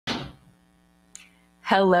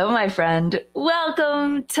Hello, my friend.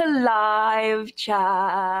 Welcome to live chat.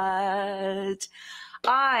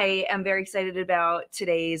 I am very excited about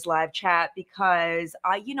today's live chat because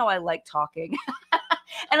I like talking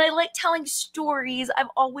and I like telling stories. I've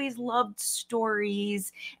always loved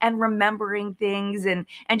stories and remembering things and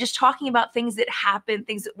just talking about things that happened,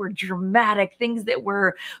 things that were dramatic, things that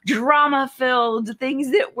were drama filled,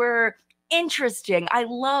 things that were interesting. I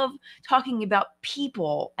love talking about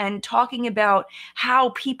people and talking about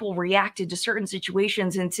how people reacted to certain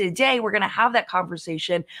situations. And today we're going to have that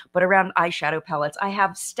conversation, but around eyeshadow palettes. I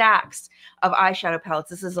have stacks of eyeshadow palettes.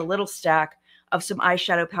 This is a little stack of some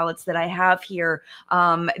eyeshadow palettes that I have here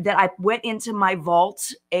that I went into my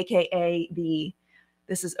vault, aka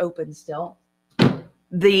this is open still.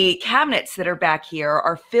 The cabinets that are back here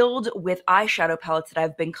are filled with eyeshadow palettes that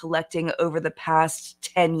I've been collecting over the past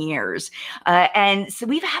 10 years. And so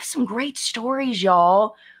we have some great stories,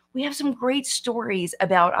 y'all. We have some great stories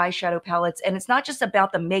about eyeshadow palettes, and it's not just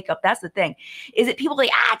about the makeup. That's the thing, is that people are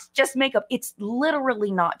like, it's just makeup. It's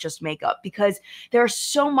literally not just makeup, because there's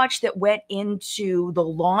so much that went into the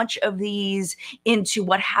launch of these, into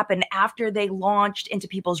what happened after they launched, into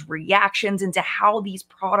people's reactions, into how these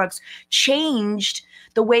products changed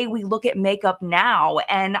the way we look at makeup now.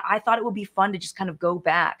 And I thought it would be fun to just kind of go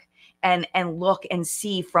back and look and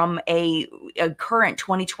see from a current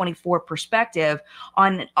 2024 perspective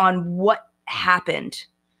on what happened,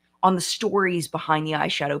 on the stories behind the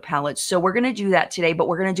eyeshadow palettes. So we're going to do that today, but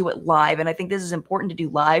we're going to do it live. And I think this is important to do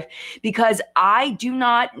live because I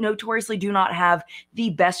notoriously do not have the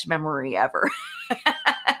best memory ever.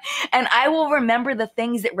 And I will remember the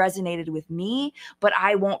things that resonated with me, but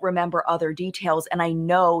I won't remember other details. And I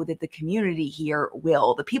know that the community here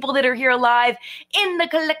will. The people that are here live in the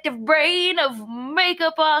collective brain of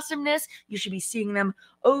makeup awesomeness, you should be seeing them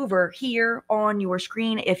over here on your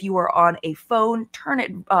screen. If you are on a phone, turn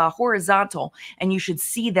it horizontal and you should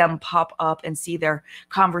see them pop up and see their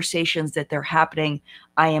conversations that they're happening,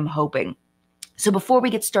 I am hoping. So before we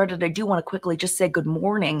get started, I do want to quickly just say good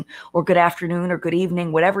morning or good afternoon or good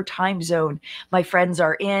evening, whatever time zone my friends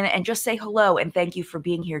are in, and just say hello and thank you for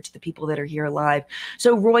being here to the people that are here live.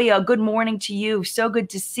 So Roya, good morning to you. So good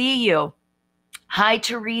to see you. Hi,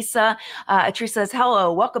 Teresa. Teresa says,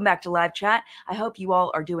 hello, welcome back to live chat. I hope you all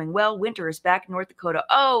are doing well. Winter is back in North Dakota.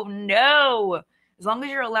 Oh no. As long as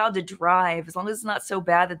you're allowed to drive, as long as it's not so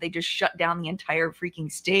bad that they just shut down the entire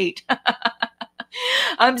freaking state.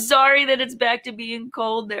 I'm sorry that it's back to being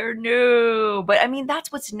cold there. No, but I mean,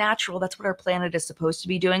 that's what's natural. That's what our planet is supposed to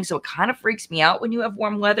be doing. So it kind of freaks me out when you have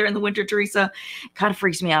warm weather in the winter, Teresa. It kind of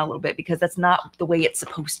freaks me out a little bit because that's not the way it's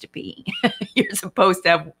supposed to be. You're supposed to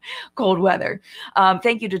have cold weather.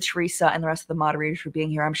 Thank you to Teresa and the rest of the moderators for being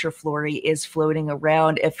here. I'm sure Flory is floating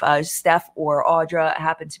around. If Steph or Audra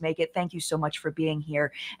happen to make it, thank you so much for being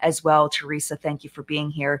here as well. Teresa, thank you for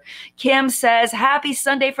being here. Kim says, happy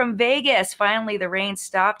Sunday from Vegas. Finally, the rain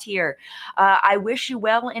stopped here. I wish you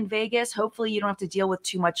well in Vegas. Hopefully you don't have to deal with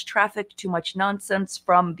too much traffic, too much nonsense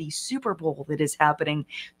from the Super Bowl that is happening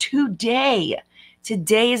today.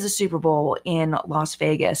 Today is the Super Bowl in Las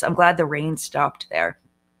Vegas. I'm glad the rain stopped there.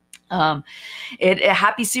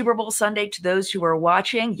 Happy Super Bowl Sunday to those who are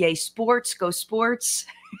watching. Yay, sports, go sports.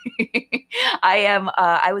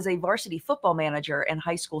 I was a varsity football manager in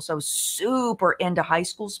high school, so I was super into high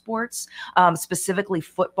school sports, specifically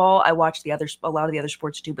football. I watched a lot of the other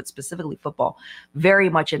sports too, but specifically football, very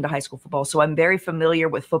much into high school football. So I'm very familiar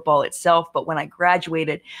with football itself. But when I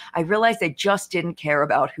graduated, I realized I just didn't care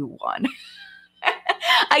about who won.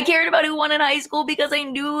 I cared about who won in high school because I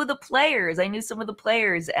knew the players. I knew some of the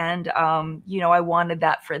players, and I wanted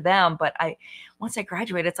that for them. But once I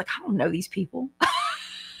graduated, it's like, I don't know these people.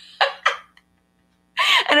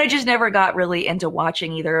 And I just never got really into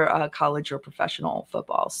watching either college or professional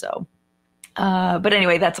football. So, but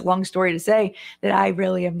anyway, that's a long story to say that I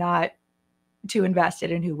really am not too invested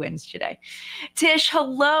in who wins today. Tish,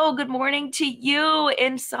 hello. Good morning to you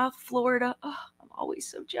in South Florida. Oh, always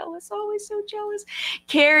so jealous, always so jealous.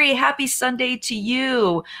 Carrie, happy Sunday to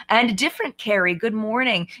you. And different Carrie, good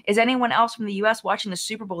morning. Is anyone else from the US watching the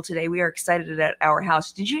Super Bowl today? We are excited at our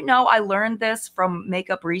house. Did you know I learned this from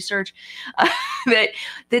makeup research, that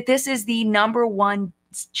this is the #1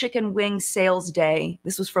 chicken wing sales day.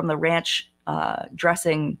 This was from the ranch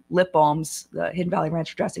dressing lip balms, the Hidden Valley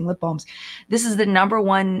Ranch dressing lip balms. This is the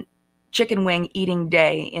 #1 chicken wing eating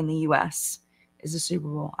day in the US is the Super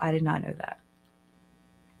Bowl. I did not know that.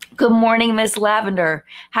 Good morning, Miss Lavender.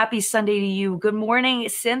 Happy Sunday to you. Good morning,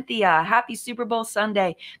 Cynthia. Happy Super Bowl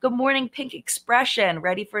Sunday. Good morning, Pink Expression.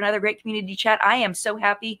 Ready for another great community chat? I am so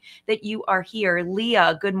happy that you are here.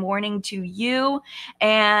 Leah, good morning to you.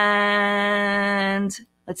 And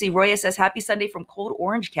let's see, Roya says, happy Sunday from cold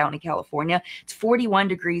Orange County, California. It's 41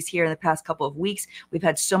 degrees here in the past couple of weeks. We've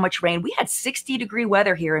had so much rain. We had 60-degree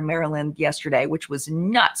weather here in Maryland yesterday, which was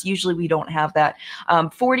nuts. Usually we don't have that.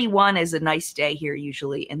 41 is a nice day here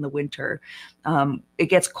usually in the winter. It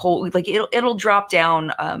gets cold, like it'll drop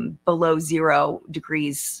down below 0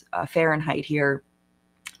 degrees Fahrenheit here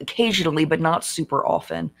occasionally, but not super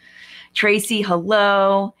often. Tracy,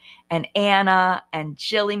 hello, and Anna, and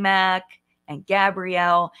Jilly Mac, and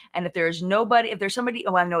Gabrielle. And if there's somebody,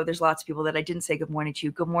 oh, I know there's lots of people that I didn't say good morning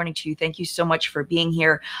to. Good morning to you. Thank you so much for being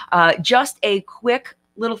here. Just a quick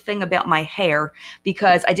little thing about my hair,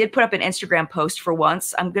 because I did put up an Instagram post for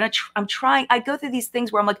once. I'm trying, I go through these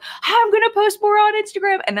things where I'm like, I'm going to post more on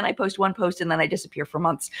Instagram. And then I post one post and then I disappear for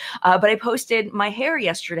months. But I posted my hair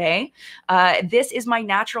yesterday. This is my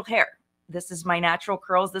natural hair. This is my natural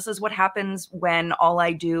curls. This is what happens when all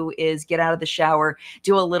I do is get out of the shower,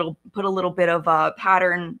 put a little bit of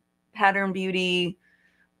pattern beauty,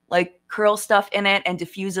 like curl stuff in it and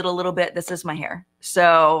diffuse it a little bit. This is my hair.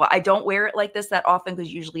 So I don't wear it like this that often,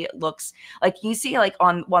 because usually it looks like, you see, like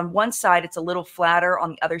on one side, it's a little flatter.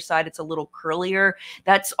 On the other side, it's a little curlier.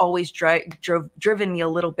 That's always driven me a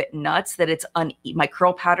little bit nuts, that my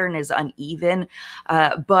curl pattern is uneven.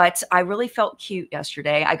 But I really felt cute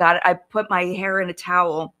yesterday. I put my hair in a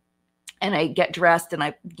towel, and I get dressed and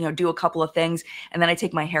I, do a couple of things, and then I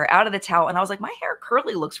take my hair out of the towel, and I was like, my hair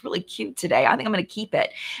curly looks really cute today. I think I'm going to keep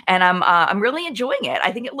it. And I'm really enjoying it.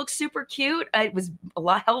 I think it looks super cute. It was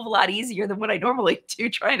hell of a lot easier than what I normally do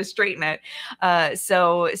trying to straighten it.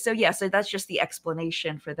 So that's just the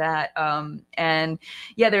explanation for that. And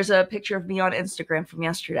yeah, there's a picture of me on Instagram from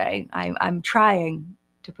yesterday. I'm trying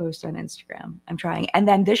to post on Instagram. I'm trying. And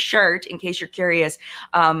then this shirt, in case you're curious,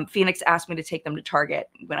 Phoenix asked me to take them to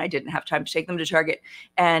Target when I didn't have time to take them to Target.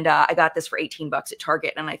 And I got this for $18 at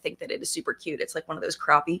Target. And I think that it is super cute. It's like one of those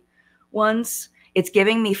crappie ones. It's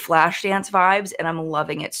giving me Flashdance vibes, and I'm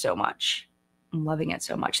loving it so much. I'm loving it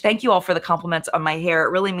so much. Thank you all for the compliments on my hair.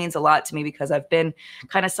 It really means a lot to me, because I've been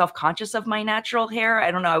kind of self-conscious of my natural hair.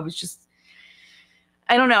 I don't know.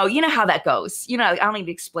 I don't know. You know how that goes. I don't need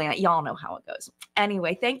to explain it. Y'all know how it goes.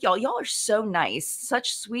 Anyway, thank y'all. Y'all are so nice.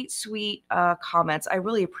 Such sweet, sweet comments. I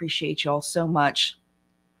really appreciate y'all so much.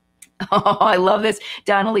 Oh, I love this.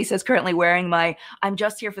 Donnelly says, currently wearing my I'm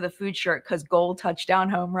just here for the food shirt because goal touchdown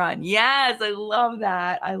home run. Yes, I love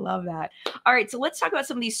that. I love that. All right, so let's talk about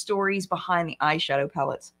some of these stories behind the eyeshadow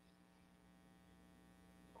palettes.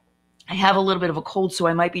 I have a little bit of a cold, so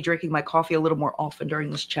I might be drinking my coffee a little more often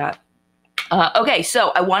during this chat. Okay, so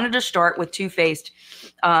I wanted to start with Too Faced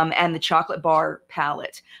and the chocolate bar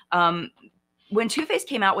palette. When Too Faced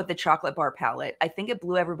came out with the chocolate bar palette, I think it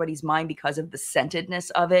blew everybody's mind because of the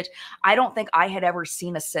scentedness of it. I don't think I had ever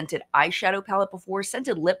seen a scented eyeshadow palette before.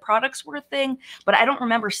 Scented lip products were a thing, but I don't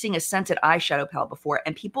remember seeing a scented eyeshadow palette before,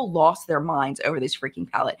 and people lost their minds over this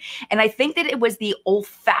freaking palette. And I think that it was the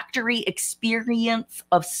olfactory experience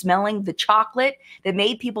of smelling the chocolate that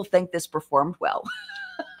made people think this performed well.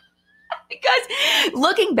 Because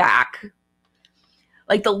looking back,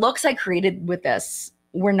 like the looks I created with this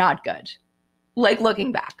were not good. Like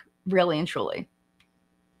looking back, really and truly.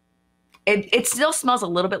 It still smells a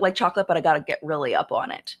little bit like chocolate, but I got to get really up on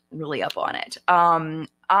it. Really up on it.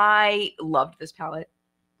 I loved this palette.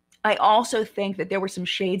 I also think that there were some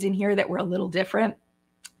shades in here that were a little different.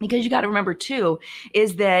 Because you got to remember too,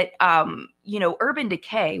 is that, Urban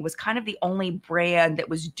Decay was kind of the only brand that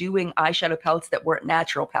was doing eyeshadow palettes that weren't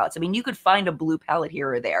natural palettes. I mean, you could find a blue palette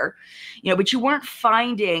here or there, but you weren't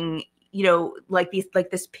finding, like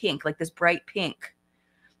this pink, like this bright pink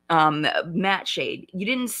matte shade. You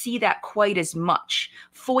didn't see that quite as much.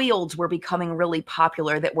 Foiled were becoming really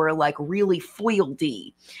popular, that were like really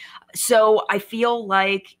foiledy. So I feel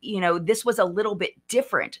like, this was a little bit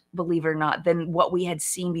different, believe it or not, than what we had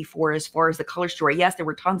seen before as far as the color story. Yes, there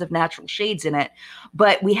were tons of natural shades in it,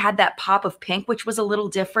 but we had that pop of pink, which was a little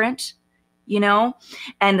different,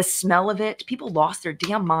 and the smell of it. People lost their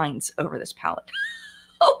damn minds over this palette.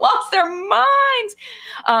 Lost their minds.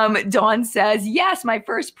 Dawn says, yes, my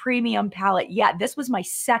first premium palette. Yeah, this was my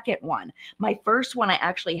second one. My first one I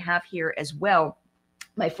actually have here as well.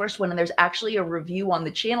 My first one, and there's actually a review on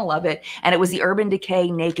the channel of it, and it was the Urban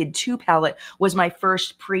Decay Naked 2 palette, was my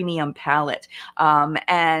first premium palette.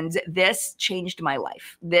 And this changed my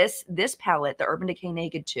life. This palette, the Urban Decay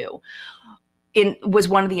Naked 2, was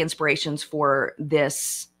one of the inspirations for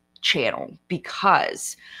this channel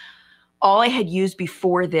because all I had used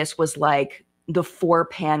before this was like the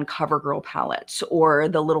 4-pan CoverGirl palettes or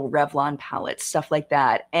the little Revlon palettes, stuff like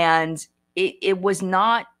that. And it was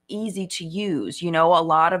not easy to use. You know, a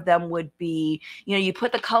lot of them would be, you know, you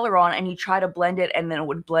put the color on and you try to blend it and then it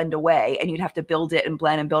would blend away and you'd have to build it and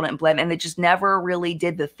blend and build it and blend. And it just never really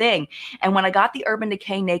did the thing. And when I got the Urban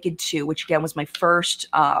Decay Naked 2, which again was my first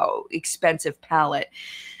expensive palette,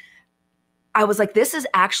 I was like, this is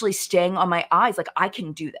actually staying on my eyes. Like, I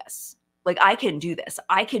can do this. Like, I can do this.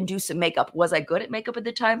 I can do some makeup. Was I good at makeup at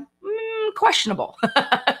the time? Questionable.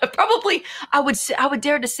 Probably, I would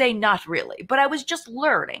dare to say not really, but I was just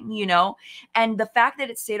learning, you know? And the fact that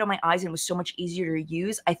it stayed on my eyes and was so much easier to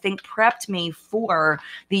use, I think prepped me for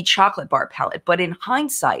the chocolate bar palette. But in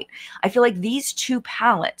hindsight, I feel like these two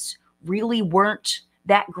palettes really weren't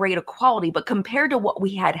that great a quality, but compared to what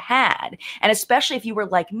we had, and especially if you were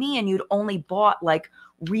like me and you'd only bought like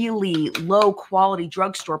really low quality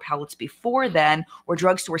drugstore palettes before then, or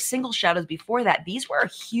drugstore single shadows before that, these were a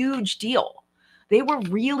huge deal. They were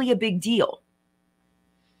really a big deal.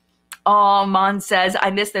 Oh, Mon says, I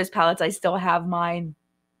miss those palettes. I still have mine.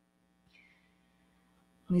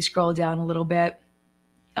 Let me scroll down a little bit.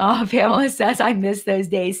 Oh, Pamela says, I miss those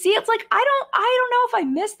days. See, it's like, I don't know if I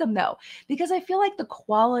miss them though, because I feel like the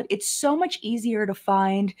quality, it's so much easier to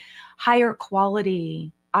find higher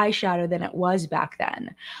quality eyeshadow than it was back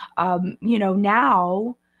then. You know,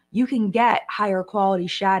 now you can get higher quality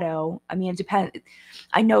shadow. I mean, it depends.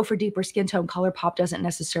 I know for deeper skin tone, ColourPop doesn't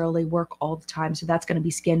necessarily work all the time. So that's going to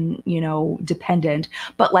be skin, you know, dependent.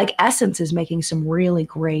 But like Essence is making some really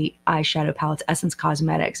great eyeshadow palettes, Essence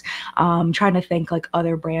Cosmetics. Trying to think like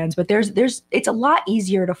other brands, but it's a lot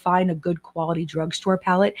easier to find a good quality drugstore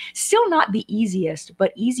palette. Still not the easiest,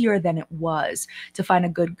 but easier than it was to find a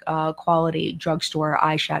good quality drugstore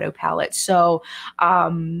eyeshadow palette. So,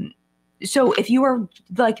 so if you were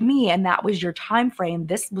like me and that was your time frame,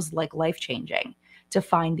 this was like life-changing to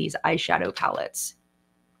find these eyeshadow palettes.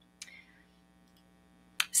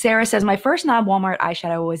 Sarah says, my first non-Walmart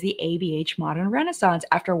eyeshadow was the ABH Modern Renaissance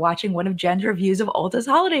after watching one of Jen's reviews of Ulta's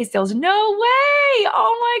holiday sales. No way!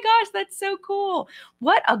 Oh my gosh, that's so cool.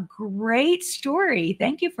 What a great story.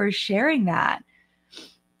 Thank you for sharing that.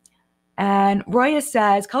 And Roya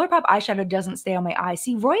says, ColourPop eyeshadow doesn't stay on my eye.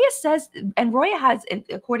 See, Roya says, and Roya has,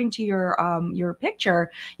 according to your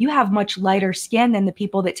picture, you have much lighter skin than the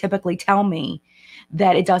people that typically tell me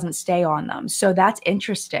that it doesn't stay on them. So that's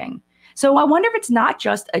interesting. So I wonder if it's not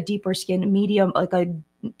just a deeper skin medium, like a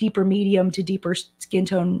deeper medium to deeper skin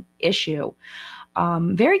tone issue.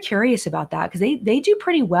 Very curious about that because they do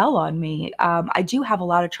pretty well on me. I do have a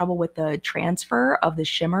lot of trouble with the transfer of the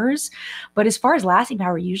shimmers, but as far as lasting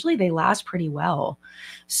power, usually they last pretty well.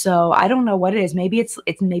 So I don't know what it is. Maybe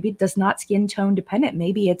maybe it does not skin tone dependent.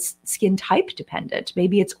 Maybe it's skin type dependent.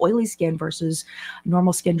 Maybe it's oily skin versus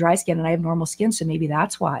normal skin, dry skin, and I have normal skin, so maybe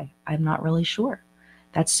that's why. I'm not really sure.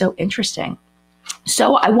 That's so interesting.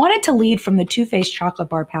 So I wanted to lead from the Too Faced Chocolate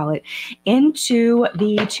Bar Palette into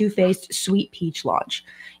the Too Faced Sweet Peach launch.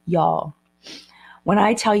 Y'all, when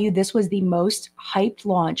I tell you this was the most hyped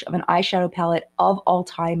launch of an eyeshadow palette of all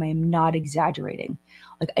time, I am not exaggerating.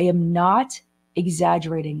 Like, I am not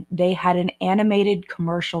exaggerating. They had an animated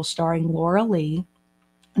commercial starring Laura Lee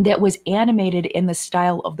that was animated in the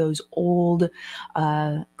style of those old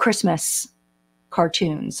Christmas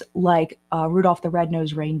cartoons, like Rudolph the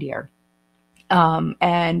Red-Nosed Reindeer.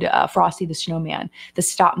 And Frosty the Snowman, the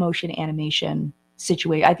stop motion animation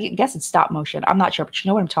situation. I guess it's stop motion. I'm not sure, but you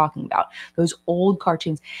know what I'm talking about. Those old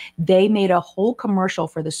cartoons. They made a whole commercial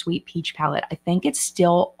for the Sweet Peach palette. I think it's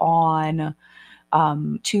still on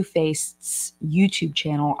Too Faced's YouTube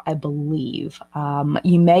channel, I believe.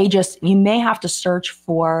 You may have to search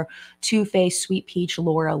for Too Faced Sweet Peach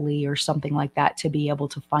Laura Lee or something like that to be able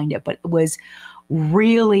to find it. But it was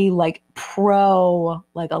really like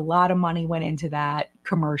like a lot of money went into that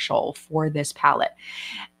commercial for this palette.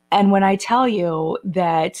 And when I tell you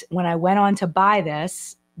that when I went on to buy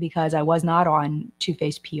this, because I was not on Too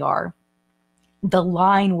Faced PR, the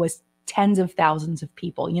line was tens of thousands of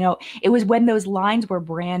people. You know, it was when those lines were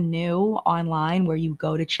brand new online where you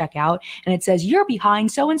go to check out and it says, you're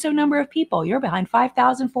behind so-and-so number of people. You're behind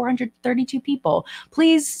 5,432 people.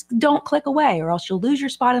 Please don't click away or else you'll lose your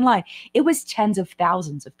spot in line. It was tens of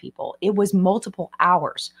thousands of people. It was multiple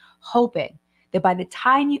hours hoping that by the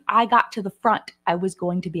time I got to the front, I was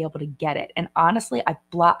going to be able to get it. And honestly, I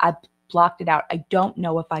blocked it out. I don't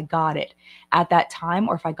know if I got it at that time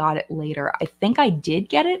or if I got it later. I think I did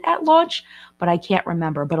get it at launch, but I can't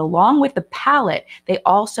remember. But along with the palette, they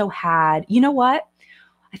also had, you know what?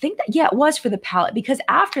 I think that, yeah, it was for the palette, because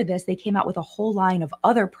after this, they came out with a whole line of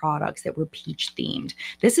other products that were peach themed.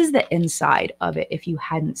 This is the inside of it if you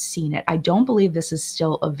hadn't seen it. I don't believe this is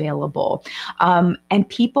still available. And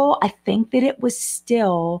people, I think that it was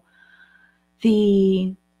still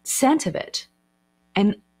the scent of it.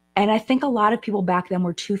 And I think a lot of people back then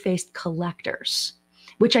were Too Faced collectors,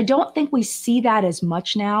 which I don't think we see that as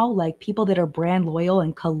much now, like people that are brand loyal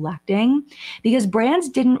and collecting, because brands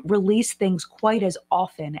didn't release things quite as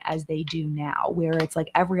often as they do now, where it's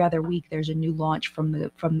like every other week there's a new launch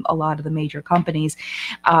from a lot of the major companies.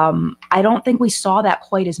 I don't think we saw that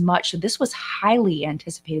quite as much. So this was highly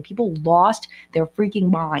anticipated. People lost their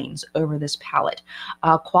freaking minds over this palette.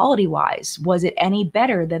 Quality-wise, was it any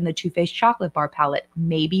better than the Too Faced Chocolate Bar palette?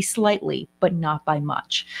 Maybe slightly, but not by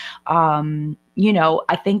much. You know,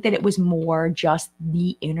 I think that it was more just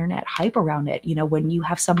the internet hype around it. You know, when you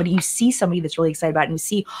have somebody, you see somebody that's really excited about it, and you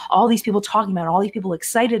see all these people talking about it, all these people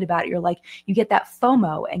excited about it, you're like, you get that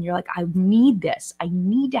FOMO, and you're like, I need this. I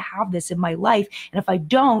need to have this in my life. And if I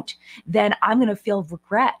don't, then I'm going to feel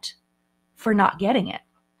regret for not getting it.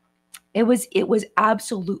 It was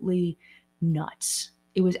absolutely nuts.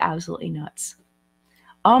 It was absolutely nuts.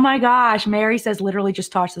 Oh my gosh. Mary says, literally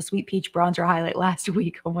just touched the Sweet Peach bronzer highlight last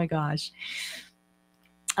week. Oh my gosh.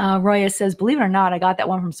 Roya says, believe it or not, I got that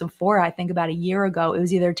one from Sephora, I think about a year ago. It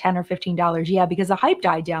was either $10 or $15. Yeah, because the hype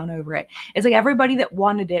died down over it. It's like everybody that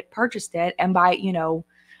wanted it purchased it. And by, you know,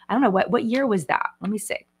 I don't know, what year was that? Let me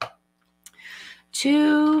see.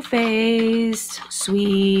 Too Faced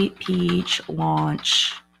Sweet Peach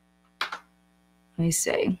launch. Let me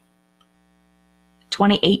see.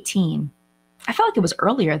 2018. I felt like it was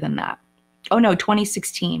earlier than that. Oh no,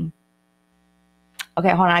 2016. Okay,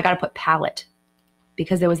 hold on. I got to put palette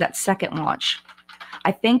because there was that second launch.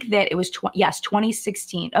 I think that it was, yes,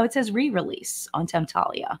 2016. Oh, it says re-release on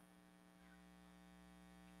Temptalia.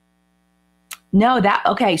 No,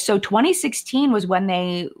 okay. So 2016 was when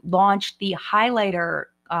they launched the highlighter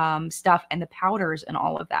stuff and the powders and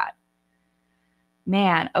all of that.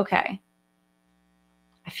 Man, okay.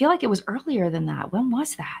 I feel like it was earlier than that. When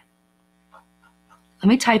was that? Let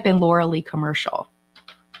me type in Laura Lee commercial.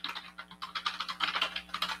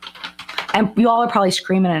 And you all are probably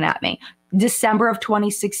screaming it at me. December of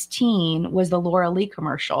 2016 was the Laura Lee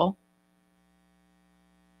commercial.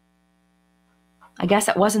 I guess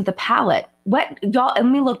it wasn't the palette. What, y'all, let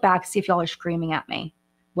me look back, see if y'all are screaming at me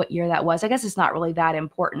what year that was. I guess it's not really that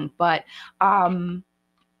important, but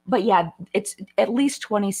yeah, it's at least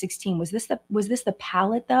 2016. Was this the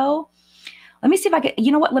palette though? Let me see if I can,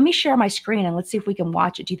 you know what? Let me share my screen and let's see if we can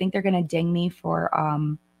watch it. Do you think they're going to ding me for,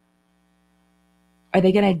 are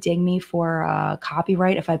they going to ding me for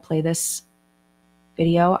copyright if I play this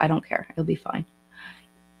video? I don't care. It'll be fine.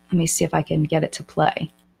 Let me see if I can get it to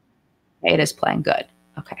play. Okay, it is playing. Good.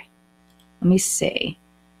 Okay. Let me see.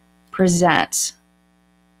 Present.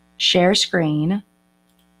 Share screen.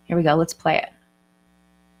 Here we go. Let's play it.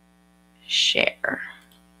 Share.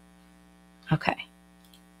 Okay.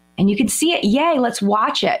 And you can see it. Yay, let's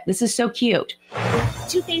watch it. This is so cute.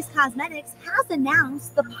 Too Faced Cosmetics has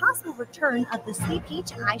announced the possible return of the Sweet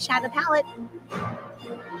Peach eyeshadow palette. Do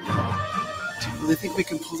you really think we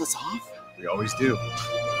can pull this off? We always do.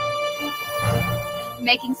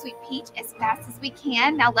 Making Sweet Peach as fast as we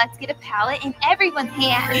can. Now let's get a palette in everyone's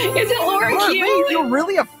hands. Is it Laura cute? Wait, you're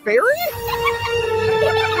really a fairy?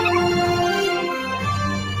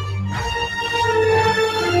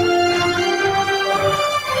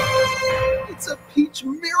 It's a peach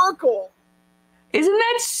miracle. Isn't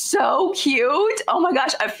that so cute? Oh my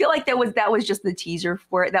gosh, I feel like that was just the teaser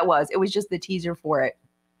for it. It was just the teaser for it.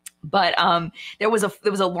 But there was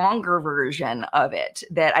a longer version of it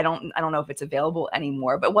that I don't know if it's available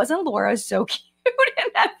anymore. But wasn't Laura so cute in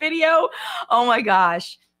that video? Oh my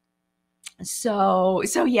gosh. So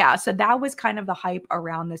yeah, so that was kind of the hype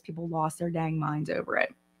around this. People lost their dang minds over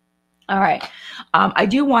it. All right. I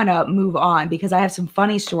do want to move on because I have some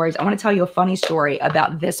funny stories. I want to tell you a funny story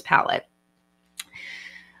about this palette.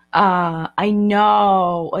 I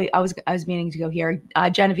know I was meaning to go here.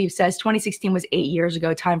 Genevieve says 2016 was 8 years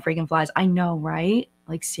ago. Time freaking flies. I know, right?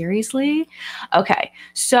 Like seriously? Okay.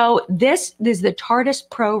 So this is the Tarteist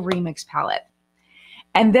Pro Remix palette.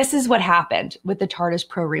 And this is what happened with the Tarteist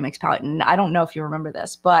Pro Remix palette. And I don't know if you remember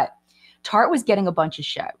this, but Tarte was getting a bunch of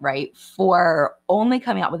shit, right? For only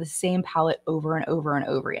coming out with the same palette over and over and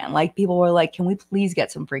over again. Like people were like, can we please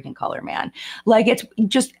get some freaking color, man? Like it's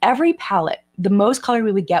just every palette, the most color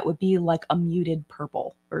we would get would be like a muted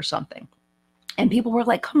purple or something. And people were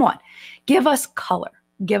like, come on, give us color,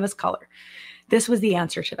 give us color. This was the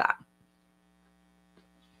answer to that.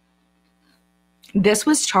 This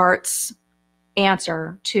was Tarte's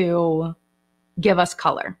answer to give us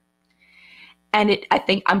color. And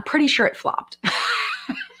I'm pretty sure it flopped.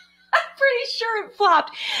 Pretty sure it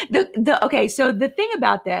flopped. Okay, so the thing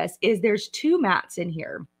about this is there's two mattes in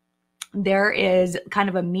here. There is kind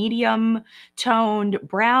of a medium toned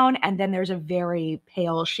brown, and then there's a very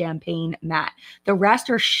pale champagne matte. The rest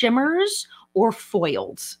are shimmers or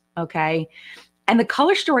foils, okay? And the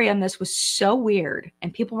color story on this was so weird,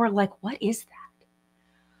 and people were like, what is that?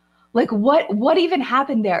 Like, what even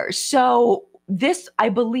happened there? So this, I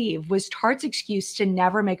believe, was Tarte's excuse to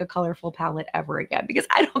never make a colorful palette ever again, because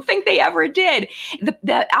I don't think they ever did.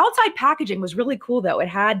 The outside packaging was really cool, though. It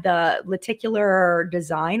had the lenticular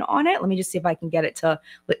design on it. Let me just see if I can get it to,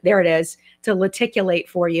 there it is, to lenticulate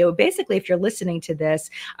for you. Basically, if you're listening to this,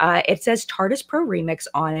 it says Tarte's Pro Remix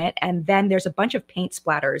on it, and then there's a bunch of paint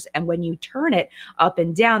splatters. And when you turn it up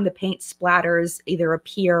and down, the paint splatters either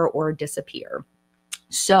appear or disappear.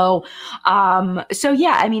 So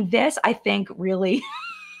yeah, I mean, this, I think, really,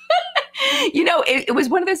 it was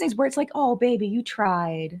one of those things where it's like, oh, baby, you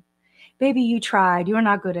tried. Baby, you tried. You are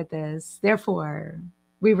not good at this. Therefore,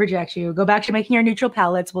 we reject you. Go back to making your neutral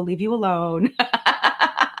palettes. We'll leave you alone.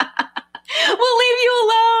 We'll leave you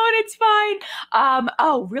alone. It's fine.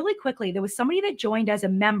 Oh, really quickly, there was somebody that joined as a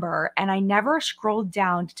member, and I never scrolled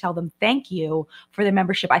down to tell them thank you for the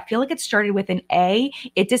membership. I feel like it started with an A.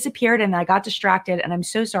 It disappeared, and I got distracted, and I'm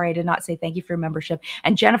so sorry I did not say thank you for your membership.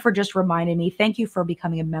 And Jennifer just reminded me, thank you for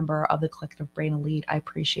becoming a member of the Collective Brain Elite. I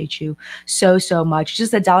appreciate you so, so much.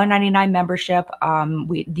 Just a $1.99 membership.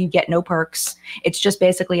 You get no perks. It's just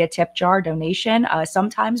basically a tip jar donation.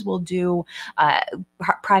 Sometimes we'll do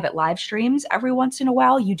private live streams every once in a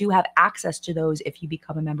while. You do have access to those if you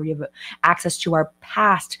become a member. You have access to our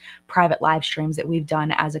past private live streams that we've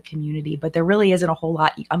done as a community, but there really isn't a whole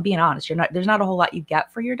lot. I'm being honest. There's not a whole lot you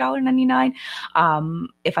get for your $1.99.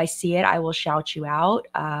 If I see it, I will shout you out.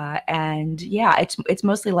 And yeah, it's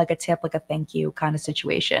mostly like a tip, like a thank you kind of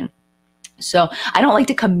situation. So I don't like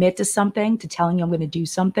to commit to something, to telling you I'm going to do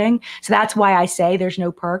something. So that's why I say there's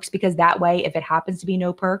no perks, because that way, if it happens to be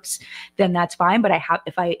no perks, then that's fine. But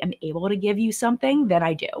if I am able to give you something, then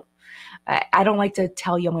I do. I don't like to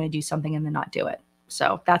tell you I'm going to do something and then not do it.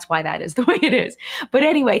 So that's why that is the way it is. But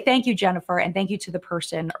anyway, thank you, Jennifer. And thank you to the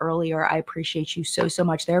person earlier. I appreciate you so, so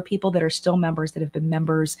much. There are people that are still members that have been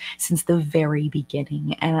members since the very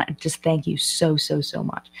beginning. And I just thank you so, so, so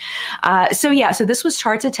much. So yeah, so this was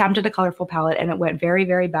Tarte's attempt at a colorful palette, and it went very,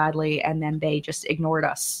 very badly. And then they just ignored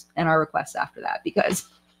us and our requests after that, because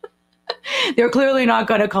they're clearly not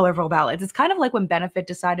good at colorful palettes. It's kind of like when Benefit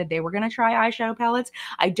decided they were going to try eyeshadow palettes.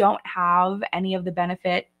 I don't have any of the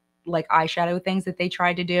Benefit like eyeshadow things that they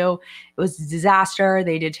tried to do. It was a disaster.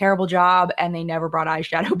 They did a terrible job, and they never brought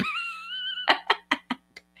eyeshadow back.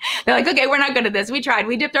 They're like, okay, we're not good at this. We tried.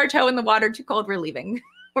 We dipped our toe in the water. Too cold. We're leaving.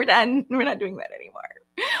 We're done. We're not doing that anymore.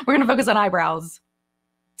 We're going to focus on eyebrows.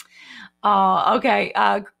 Okay.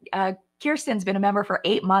 Kirsten's been a member for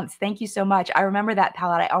 8 months. Thank you so much. I remember that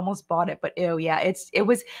palette. I almost bought it, but ew, yeah,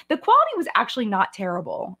 the quality was actually not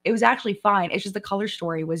terrible. It was actually fine. It's just the color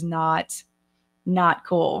story was not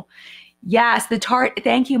cool. Yes, the Tarte,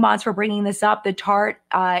 thank you, Mons, for bringing this up. The Tarte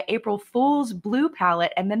April Fool's Blue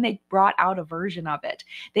palette, and then they brought out a version of it.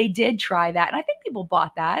 They did try that, and I think people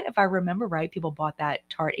bought that. If I remember right, people bought that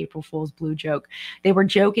Tarte April Fool's Blue joke. They were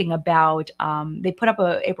joking about, they put up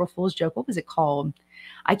a April Fool's joke. What was it called?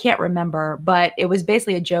 I can't remember, but it was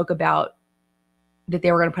basically a joke about that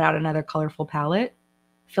they were going to put out another colorful palette.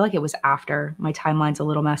 I feel like it was after. My timeline's a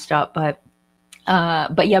little messed up, but yeah,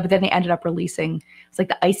 but then they ended up releasing, it's like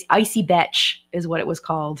the Icy Betch is what it was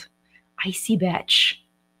called. Icy Betch.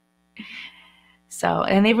 So,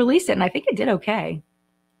 and they released it, and I think it did okay.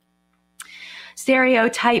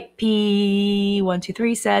 Stereotype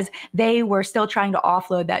P123 says they were still trying to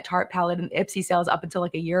offload that Tarte palette in Ipsy sales up until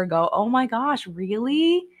like a year ago. Oh my gosh,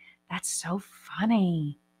 really? That's so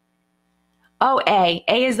funny. Oh, A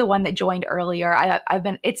is the one that joined earlier.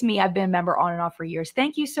 It's me. I've been a member on and off for years.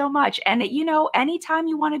 Thank you so much. And anytime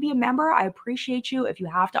you want to be a member, I appreciate you. If you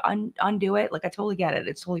have to undo it, like I totally get it.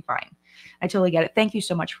 It's totally fine. I totally get it. Thank you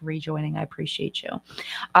so much for rejoining. I appreciate you.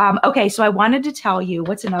 Okay, so I wanted to tell you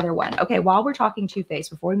what's another one. Okay, while we're talking Too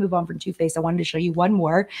Faced, before we move on from Too Faced, I wanted to show you one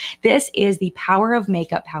more. This is the Power of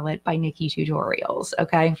Makeup palette by Nikki Tutorials.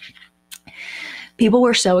 Okay, people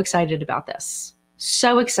were so excited about this.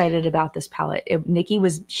 So excited about this palette. Nikki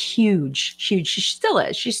was huge. She still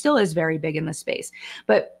is. She still is very big in this space.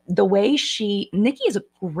 But the way Nikki is a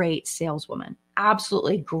great saleswoman,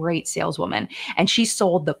 absolutely great saleswoman. And she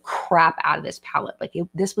sold the crap out of this palette. Like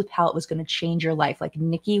this palette was going to change your life. Like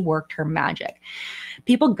Nikki worked her magic.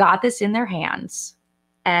 People got this in their hands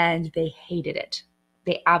and they hated it.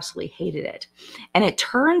 They absolutely hated it. And it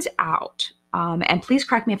turns out, and please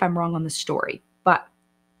correct me if I'm wrong on the story, but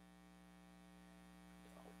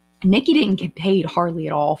Nikki didn't get paid hardly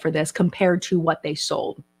at all for this compared to what they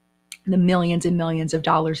sold. The millions and millions of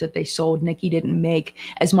dollars that they sold, Nikki didn't make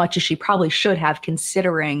as much as she probably should have,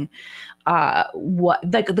 considering what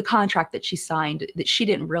the contract that she signed, that she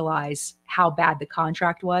didn't realize how bad the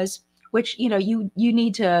contract was, which, you know, you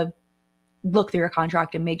need to look through your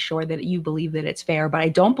contract and make sure that you believe that it's fair. But I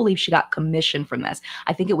don't believe she got commission from this.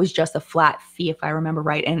 I think it was just a flat fee, if I remember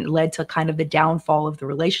right. And it led to kind of the downfall of the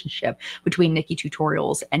relationship between Nikki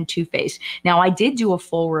Tutorials and Too Faced. Now, I did do a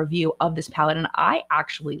full review of this palette and I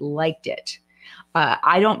actually liked it.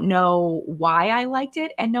 I don't know why I liked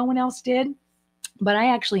it and no one else did, but I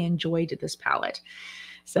actually enjoyed this palette.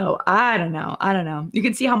 So I don't know. I don't know. You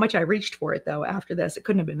can see how much I reached for it though after this. It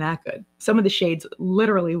couldn't have been that good. Some of the shades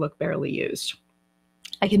literally look barely used.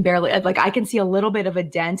 I can barely, like, I can see a little bit of a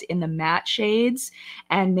dent in the matte shades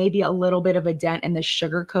and maybe a little bit of a dent in the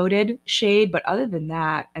sugar coated shade. But other than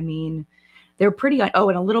that, I mean, they're pretty, oh,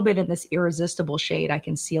 and a little bit in this Irresistible shade. I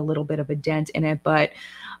can see a little bit of a dent in it, but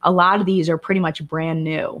a lot of these are pretty much brand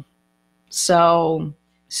new. So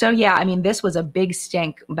yeah, I mean, this was a big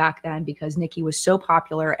stink back then because Nikki was so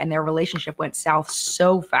popular and their relationship went south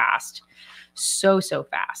so fast. So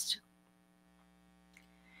fast.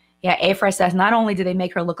 Yeah, Afra says, not only did they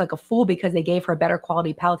make her look like a fool because they gave her a better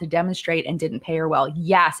quality palette to demonstrate and didn't pay her well.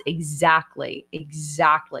 Yes, exactly.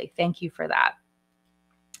 Exactly. Thank you for that.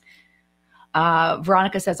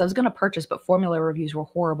 Veronica says, I was going to purchase, but formula reviews were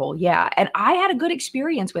horrible. Yeah, and I had a good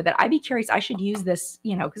experience with it. I'd be curious. I should use this,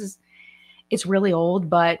 you know, because it's really old,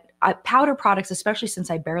 but powder products, especially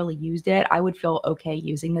since I barely used it, I would feel okay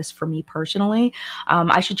using this for me personally.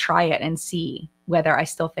 I should try it and see whether I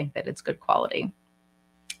still think that it's good quality.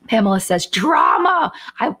 Pamela says, drama.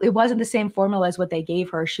 It wasn't the same formula as what they gave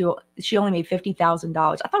her. She only made $50,000.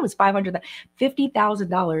 I thought it was $500,000.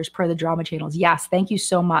 $50,000 per the drama channels. Yes, thank you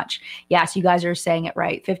so much. Yes, you guys are saying it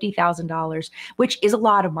right. $50,000, which is a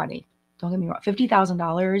lot of money. Don't get me wrong.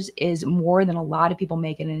 $50,000 is more than a lot of people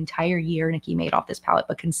make in an entire year Nikki made off this palette.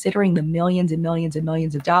 But considering the millions and millions and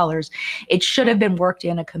millions of dollars, it should have been worked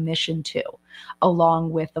in a commission too,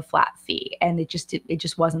 along with the flat fee. And it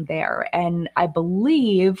just wasn't there. And I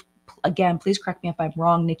believe, again, please correct me if I'm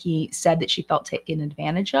wrong, Nikki said that she felt taken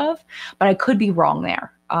advantage of, but I could be wrong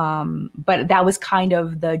there. But that was kind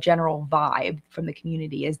of the general vibe from the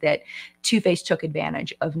community, is that Too Faced took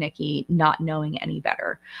advantage of Nikki not knowing any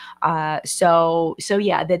better. So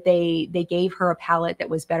yeah, that they gave her a palette that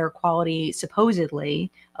was better quality, supposedly,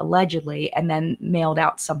 allegedly, and then mailed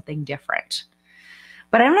out something different.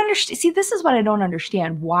 But I don't understand. See, this is what I don't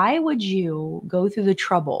understand. Why would you go through the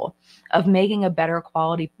trouble of making a better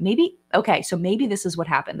quality? Maybe, okay, so maybe this is what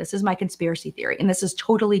happened. This is my conspiracy theory. And this is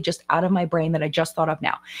totally just out of my brain that I just thought of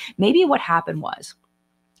now. Maybe what happened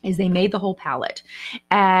is they made the whole palette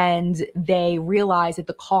and they realized that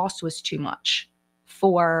the cost was too much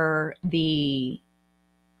for the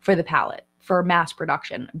palette, for mass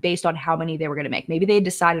production, based on how many they were going to make. Maybe they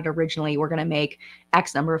decided originally we're going to make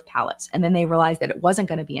X number of palettes, and then they realized that it wasn't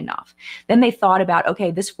going to be enough. Then they thought about, okay,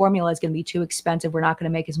 this formula is going to be too expensive. We're not going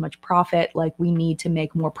to make as much profit. Like, we need to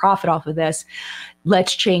make more profit off of this.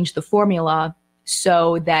 Let's change the formula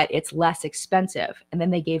so that it's less expensive. And then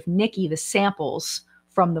they gave Nikki the samples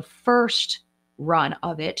from the first run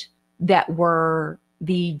of it that were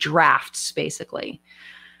the drafts, basically.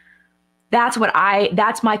 That's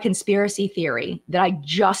my conspiracy theory that I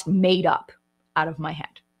just made up out of my head.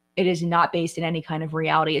 It is not based in any kind of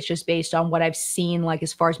reality. It's just based on what I've seen, like,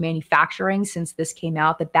 as far as manufacturing since this came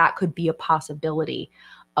out, that could be a possibility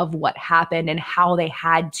of what happened and how they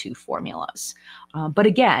had two formulas. But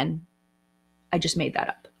again, I just made that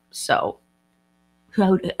up. So,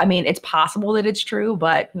 I mean, it's possible that it's true,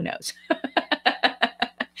 but who knows?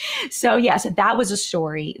 So yes, that was a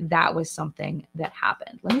story. That was something that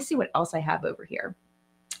happened. Let me see what else I have over here.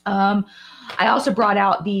 I also brought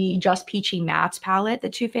out the Just Peachy Mattes palette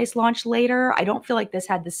that Too Faced launched later. I don't feel like this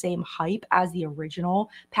had the same hype as the original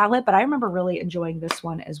palette, but I remember really enjoying this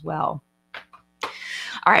one as well.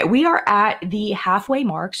 All right, we are at the halfway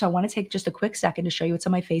mark, so I want to take just a quick second to show you what's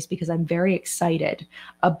on my face because I'm very excited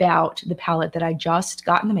about the palette that I just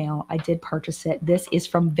got in the mail. I did purchase it. This is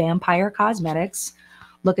from Vampire Cosmetics.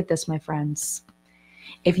 Look at this, my friends.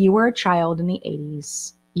 If you were a child in the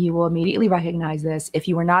 80s, you will immediately recognize this. If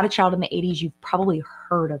you were not a child in the 80s, you've probably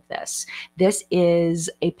heard of this. This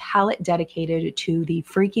is a palette dedicated to the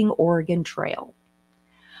freaking Oregon Trail.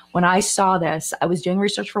 When I saw this, I was doing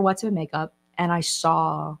research for What's in Makeup, and I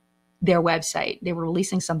saw their website. They were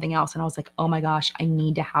releasing something else. And I was like, oh my gosh, I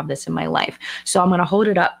need to have this in my life. So I'm going to hold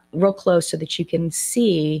it up real close so that you can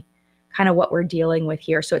see kind of what we're dealing with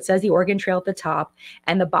here. So it says the Oregon Trail at the top,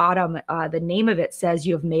 and the bottom, the name of it says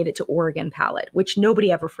you have made it to Oregon palette, which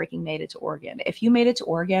nobody ever freaking made it to Oregon. If you made it to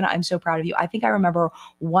Oregon, I'm so proud of you. I think I remember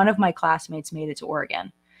one of my classmates made it to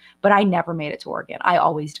Oregon, but I never made it to Oregon. I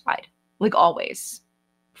always died, like always,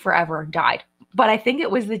 forever died. But I think it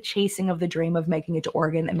was the chasing of the dream of making it to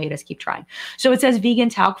Oregon that made us keep trying. So it says vegan,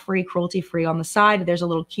 talc-free, cruelty-free on the side. There's a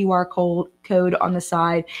little QR code on the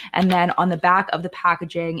side. And then on the back of the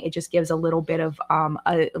packaging, it just gives a little bit of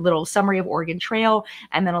a little summary of Oregon Trail,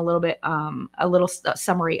 and then a little bit,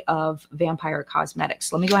 summary of Vampire Cosmetics.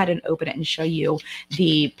 So let me go ahead and open it and show you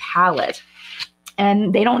the palette.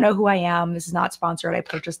 And they don't know who I am. This is not sponsored. I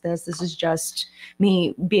purchased this. This is just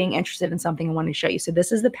me being interested in something and wanting to show you. So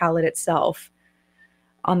this is the palette itself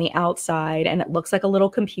on the outside, and it looks like a little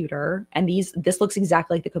computer. And this looks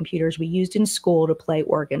exactly like the computers we used in school to play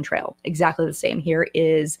Oregon Trail. Exactly the same. Here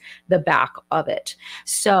is the back of it.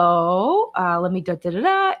 So let me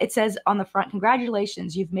It says on the front,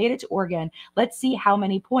 congratulations, you've made it to Oregon. Let's see how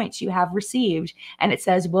many points you have received. And it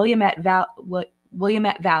says Willamette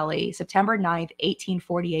Valley, September 9th,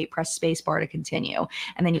 1848, press spacebar to continue.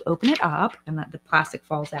 And then you open it up and the plastic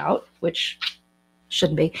falls out, which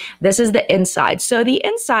shouldn't be. This is the inside. So the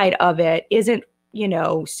inside of it isn't, you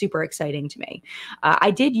know, super exciting to me.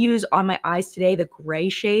 I did use on my eyes today the gray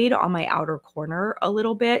shade on my outer corner a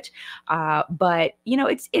little bit. But, you know,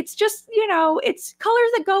 it's just, you know, it's colors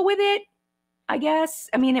that go with it, I guess.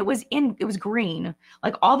 I mean, it was green.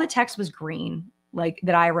 Like all the text was green, like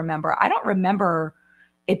that I remember. I don't remember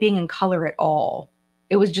it being in color at all.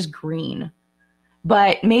 It was just green.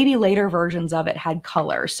 But maybe later versions of it had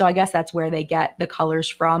color. So I guess that's where they get the colors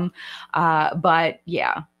from. But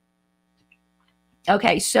yeah.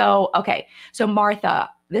 Okay, so Martha,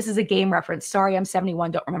 this is a game reference. Sorry, I'm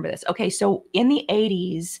 71, don't remember this. Okay, so in the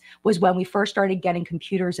 80s was when we first started getting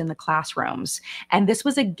computers in the classrooms. And this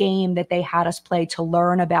was a game that they had us play to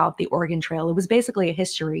learn about the Oregon Trail. It was basically a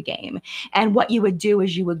history game. And what you would do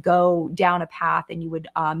is you would go down a path and you would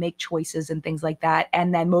make choices and things like that.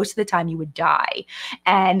 And then most of the time you would die.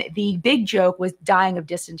 And the big joke was dying of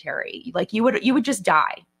dysentery. Like you would just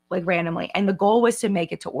die, like randomly. And the goal was to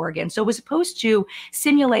make it to Oregon. So it was supposed to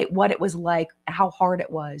simulate what it was like, how hard it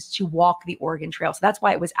was to walk the Oregon Trail. So that's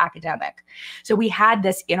why it was academic. So we had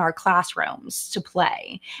this in our classrooms to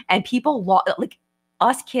play, and people like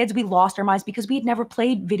us kids, we lost our minds because we had never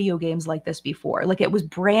played video games like this before. Like it was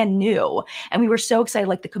brand new. And we were so excited.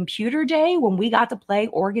 Like the computer day when we got to play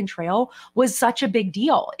Oregon Trail was such a big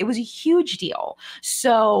deal. It was a huge deal.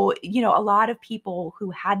 So, you know, a lot of people who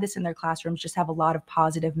had this in their classrooms just have a lot of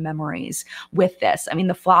positive memories with this. I mean,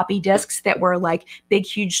 the floppy disks that were like big,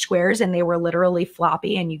 huge squares and they were literally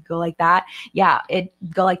floppy and you go like that. Yeah, it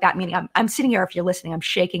go like that. Meaning I'm sitting here, if you're listening, I'm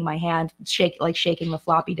shaking my hand, shaking the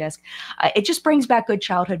floppy disk. It just brings back good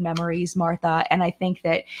childhood memories, Martha. And I think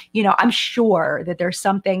that, you know, I'm sure that there's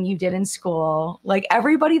something you did in school. Like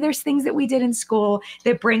everybody, there's things that we did in school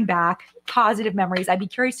that bring back positive memories. I'd be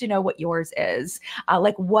curious to know what yours is.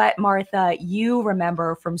 Like what, Martha, you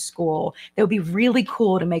remember from school that would be really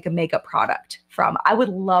cool to make a makeup product from. I would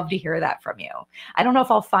love to hear that from you. I don't know if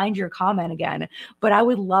I'll find your comment again, but I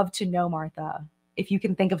would love to know, Martha, if you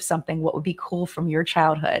can think of something, what would be cool from your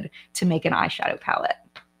childhood to make an eyeshadow palette.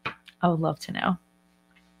 I would love to know.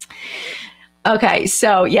 Okay,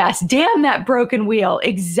 so yes, damn that broken wheel.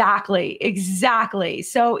 Exactly.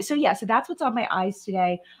 So yeah, so that's what's on my eyes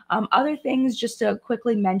today. Other things just to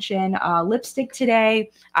quickly mention, lipstick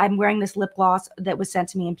today. I'm wearing this lip gloss that was sent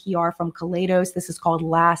to me in PR from Kaleidos. This is called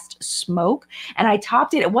Last Smoke. And I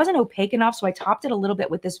topped it. It wasn't opaque enough, so I topped it a little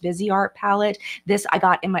bit with this Viseart palette. This I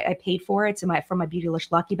got I paid for it. It's from my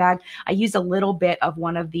Beautylish Lucky Bag. I used a little bit of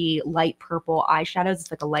one of the light purple eyeshadows.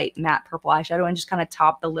 It's like a light matte purple eyeshadow, and just kind of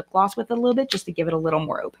topped the lip gloss with it a little bit just to give it a little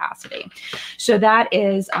more opacity. So that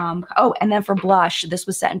is, oh, and then for blush, this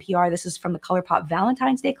was set in PR. This is from the ColourPop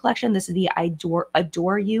Valentine's Day collection. This is the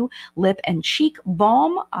Adore You Lip and Cheek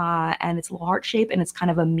Balm, and it's a little heart shape, and it's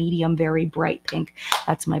kind of a medium, very bright pink.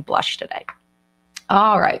 That's my blush today.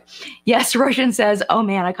 All right. Yes, Roshan says, oh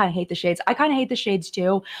man, I kind of hate the shades. I kind of hate the shades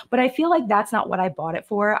too, but I feel like that's not what I bought it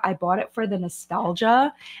for. I bought it for the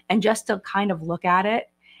nostalgia and just to kind of look at it.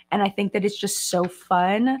 And I think that it's just so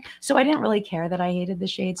fun. So I didn't really care that I hated the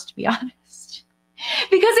shades, to be honest,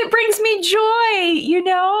 because it brings me joy. You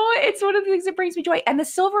know, it's one of the things that brings me joy. And the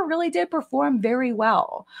silver really did perform very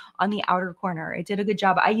well on the outer corner. It did a good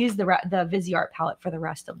job. I used the Viseart palette for the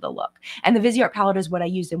rest of the look. And the Viseart palette is what I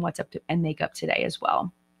used in What's Up and Makeup today as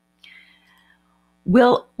well.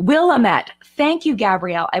 Willamette. Thank you,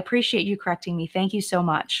 Gabrielle. I appreciate you correcting me. Thank you so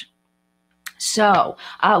much. So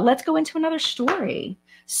let's go into another story.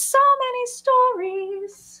 So many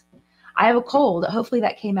stories. I have a cold. Hopefully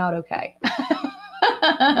that came out okay.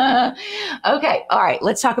 Okay. All right.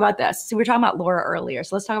 Let's talk about this. So we were talking about Laura earlier.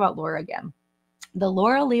 So let's talk about Laura again. The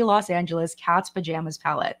Laura Lee Los Angeles Cat's Pajamas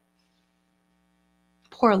palette.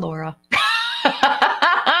 Poor Laura.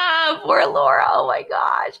 Poor Laura. Oh my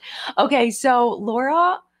gosh. Okay. So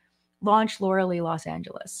Laura launched Laura Lee Los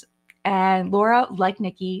Angeles. And Laura, like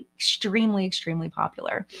Nikki, extremely, extremely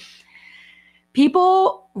popular.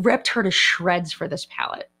 People ripped her to shreds for this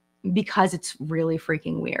palette because it's really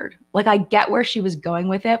freaking weird. Like, I get where she was going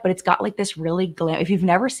with it, but it's got like this really glam. If you've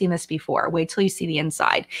never seen this before, wait till you see the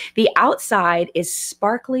inside. The outside is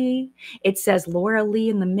sparkly. It says Laura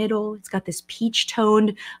Lee in the middle. It's got this peach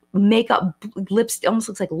toned makeup lipstick, almost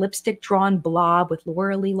looks like lipstick drawn blob with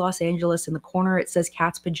Laura Lee Los Angeles in the corner. It says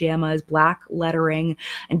Cat's Pajamas, black lettering,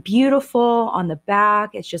 and beautiful on the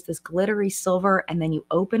back. It's just this glittery silver. And then you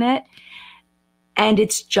open it, and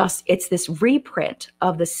it's this reprint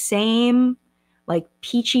of the same like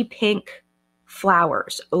peachy pink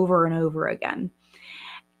flowers over and over again.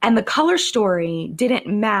 And the color story didn't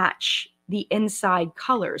match the inside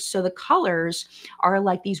colors. So the colors are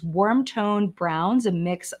like these warm toned browns, a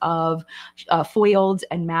mix of foiled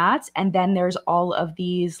and mattes. And then there's all of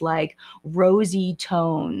these like rosy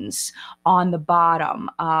tones on the bottom,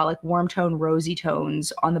 like warm tone rosy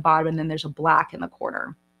tones on the bottom. And then there's a black in the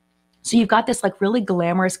corner. So you've got this like really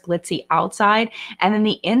glamorous, glitzy outside, and then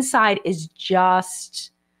the inside is just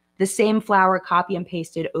the same flower copy and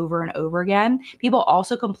pasted over and over again. People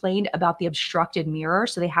also complained about the obstructed mirror.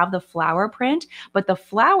 So they have the flower print, but the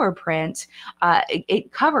flower print,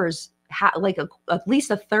 it covers like at least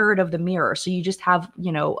a third of the mirror. So you just have,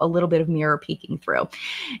 you know, a little bit of mirror peeking through.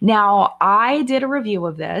 Now, I did a review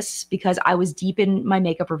of this because I was deep in my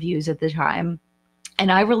makeup reviews at the time.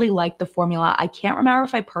 And I really liked the formula. I can't remember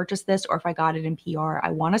if I purchased this or if I got it in PR. I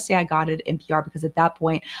want to say I got it in PR because at that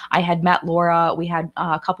point I had met Laura. We had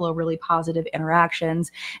a couple of really positive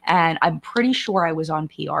interactions, and I'm pretty sure I was on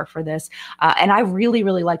PR for this. And I really,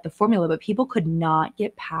 really liked the formula, but people could not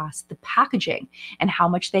get past the packaging and how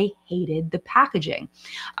much they hated the packaging.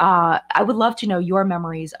 I would love to know your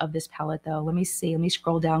memories of this palette though. Let me see. Let me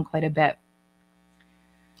scroll down quite a bit.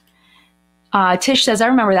 Tish says, I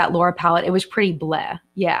remember that Laura palette. It was pretty bleh.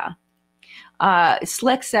 Yeah.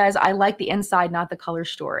 Slick says, I like the inside, not the color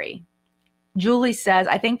story. Julie says,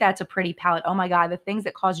 I think that's a pretty palette. Oh my God, the things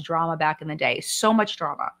that caused drama back in the day. So much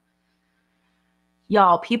drama.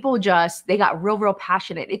 Y'all, people they got real, real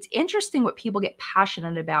passionate. It's interesting what people get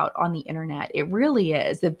passionate about on the internet. It really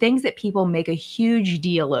is. The things that people make a huge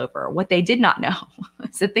deal over. What they did not know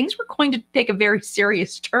is that things were going to take a very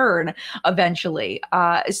serious turn eventually.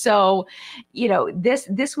 So, you know,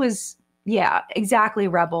 this was, yeah, exactly,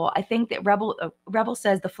 Rebel. I think that Rebel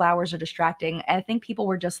says the flowers are distracting. And I think people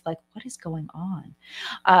were just like, what is going on?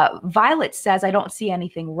 Violet says, I don't see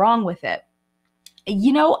anything wrong with it.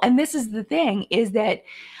 You know, and this is the thing, is that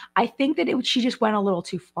I think that she just went a little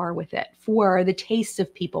too far with it for the tastes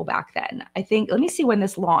of people back then. I think, let me see when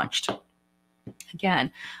this launched.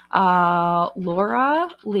 Again, Laura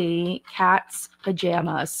Lee Cat's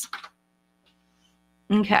Pajamas.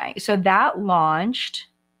 Okay, so that launched.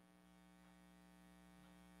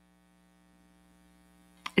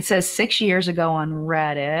 It says 6 years ago on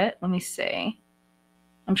Reddit. Let me see.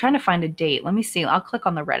 I'm trying to find a date. Let me see. I'll click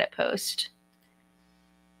on the Reddit post.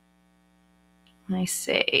 I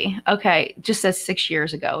see. Okay, it just says 6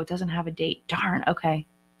 years ago. It doesn't have a date. Darn. Okay.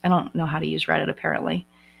 I don't know how to use Reddit apparently.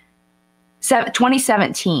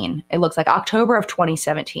 2017. It looks like October of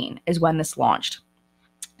 2017 is when this launched.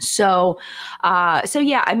 So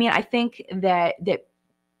yeah, I mean, I think that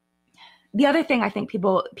the other thing I think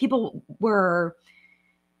the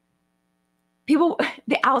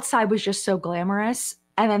outside was just so glamorous.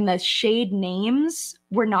 And then the shade names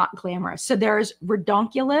were not glamorous. So there's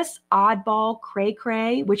Redonkulous, Oddball, Cray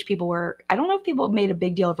Cray, which I don't know if people made a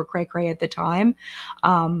big deal for Cray Cray at the time.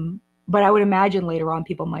 But I would imagine later on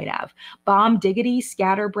people might have. Bomb Diggity,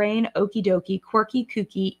 Scatterbrain, Okie Dokie, Quirky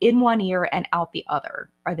Kooky, In One Ear, and Out the Other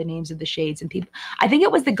are the names of the shades. And people, I think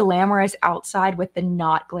it was the glamorous outside with the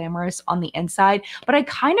not glamorous on the inside. But I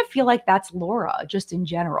kind of feel like that's Laura just in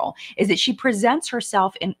general, is that she presents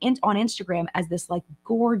herself on Instagram as this like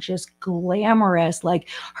gorgeous, glamorous, like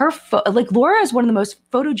like Laura is one of the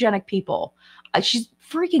most photogenic people. She's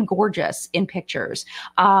freaking gorgeous in pictures.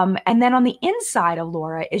 And then on the inside of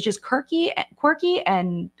Laura is just quirky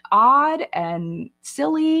and odd and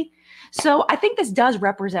silly. So I think this does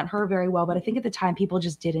represent her very well, but I think at the time people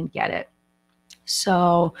just didn't get it.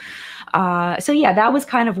 So, so yeah, that was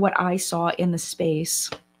kind of what I saw in the space.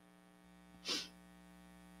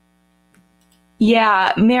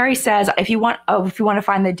 Yeah, Mary says if you want to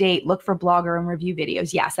find the date, look for blogger and review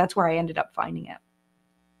videos. Yes, that's where I ended up finding it.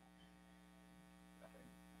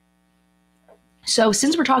 So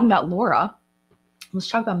since we're talking about Laura, let's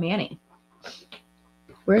talk about Manny.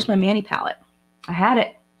 Where's my Manny palette? I had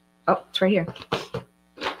it. Oh, it's right here.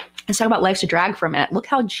 Let's talk about Life's a Drag for a minute. Look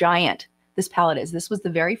how giant this palette is. This was the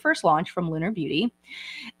very first launch from Lunar Beauty,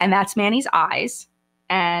 and that's Manny's eyes.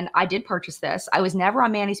 And I did purchase this. I was never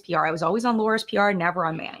on Manny's PR. I was always on Laura's PR, never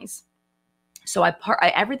on Manny's. So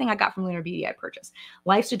everything I got from Lunar Beauty, I purchased.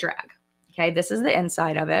 Life's a Drag. Okay, this is the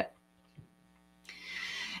inside of it.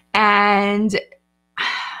 And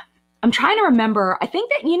I'm trying to remember. I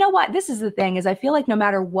think that, you know what, this is the thing, is I feel like no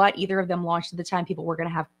matter what either of them launched at the time, people were going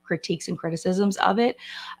to have critiques and criticisms of it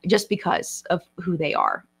just because of who they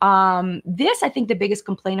are. This, I think the biggest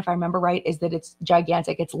complaint, if I remember right, is that it's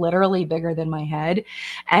gigantic. It's literally bigger than my head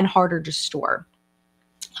and harder to store.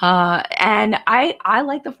 And I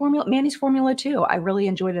like the formula, Manny's formula too. I really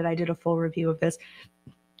enjoyed it. I did a full review of this.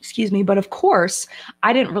 Excuse me. But of course,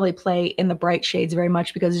 I didn't really play in the bright shades very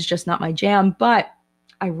much because it's just not my jam. But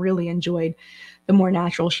I really enjoyed the more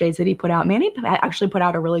natural shades that he put out. Manny actually put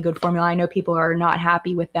out a really good formula. I know people are not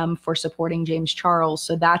happy with them for supporting James Charles.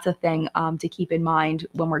 So that's a thing to keep in mind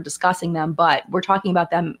when we're discussing them. But we're talking about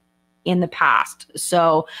them in the past.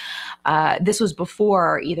 So this was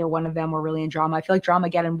before either one of them were really in drama. I feel like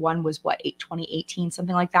Dramageddon 1 was what, 2018,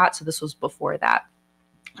 something like that. So this was before that.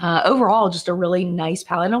 Overall, just a really nice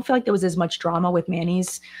palette. I don't feel like there was as much drama with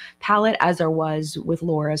Manny's palette as there was with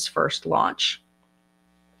Laura's first launch.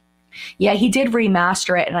 Yeah, he did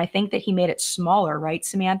remaster it, and I think that he made it smaller, right,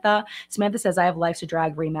 Samantha? Samantha says, I have Life's a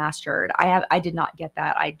Drag remastered. I did not get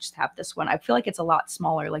that. I just have this one. I feel like it's a lot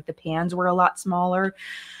smaller. Like the pans were a lot smaller.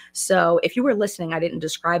 So if you were listening, I didn't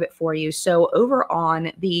describe it for you. So over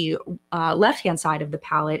on the left-hand side of the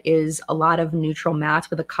palette is a lot of neutral mattes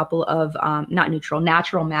with a couple of, natural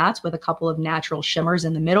mattes with a couple of natural shimmers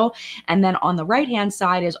in the middle. And then on the right-hand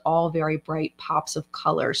side is all very bright pops of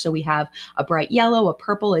color. So we have a bright yellow, a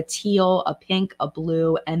purple, a teal, a pink, a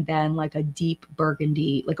blue, and then like a deep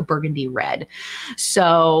burgundy, like a burgundy red.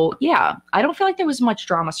 So yeah, I don't feel like there was much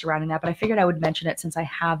drama surrounding that, but I figured I would mention it since I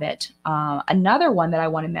have it. Another one that I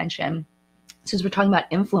want to mention, since we're talking about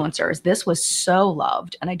influencers, this was so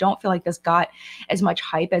loved, and I don't feel like this got as much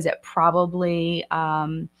hype as it probably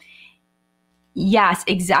yes,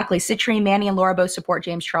 exactly. Citrine, Manny, and Laura both support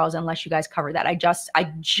James Charles unless you guys cover that.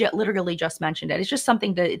 I literally just mentioned it. It's just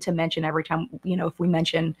something to mention every time, you know, if we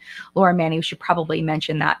mention Laura and Manny, we should probably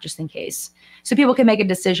mention that just in case. So people can make a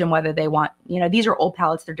decision whether they want, you know, these are old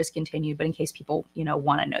palettes, they're discontinued, but in case people, you know,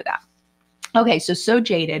 want to know that. Okay, so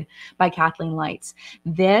Jaded by Kathleen Lights.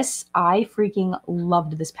 This, I freaking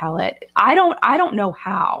loved this palette. I don't know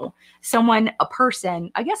how a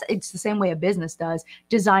person, I guess it's the same way a business does,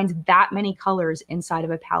 designs that many colors inside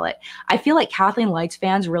of a palette. I feel like Kathleen Lights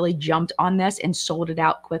fans really jumped on this and sold it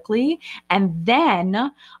out quickly. And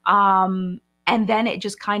then it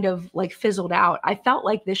just kind of like fizzled out. I felt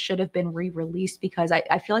like this should have been re-released because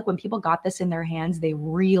I feel like when people got this in their hands, they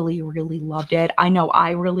really, really loved it. I know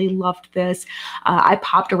I really loved this. I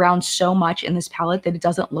popped around so much in this palette that it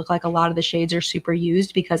doesn't look like a lot of the shades are super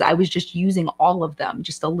used because I was just using all of them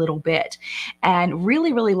just a little bit. And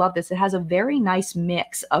really, really love this. It has a very nice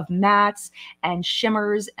mix of mattes and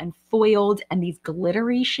shimmers and foiled and these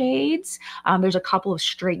glittery shades. There's a couple of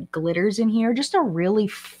straight glitters in here. Just a really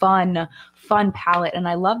fun palette, and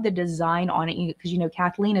I love the design on it because, you know,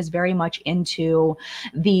 Kathleen is very much into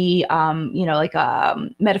the you know, like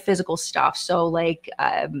metaphysical stuff. So like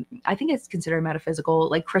I think it's considered metaphysical,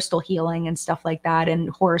 like crystal healing and stuff like that, and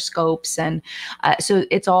horoscopes, and so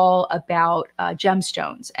it's all about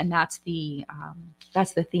gemstones, and that's the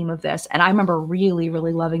theme of this. And I remember really,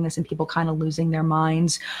 really loving this and people kind of losing their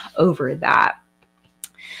minds over that.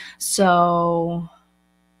 So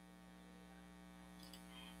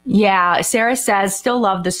yeah, Sarah says, still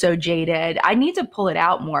love the So Jaded. I need to pull it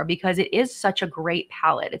out more because it is such a great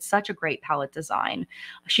palette. It's such a great palette design.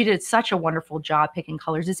 She did such a wonderful job picking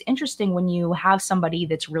colors. It's interesting when you have somebody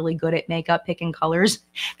that's really good at makeup picking colors.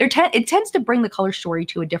 It tends to bring the color story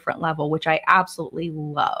to a different level, which I absolutely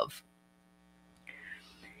love.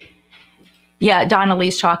 Yeah, Donna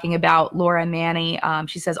Lee's talking about Laura and Manny.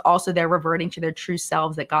 She says also they're reverting to their true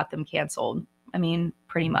selves that got them canceled. I mean,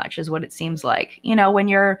 pretty much is what it seems like. You know, when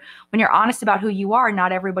you're honest about who you are,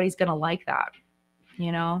 not everybody's going to like that,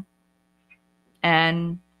 you know?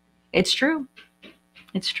 And it's true.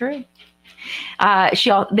 It's true.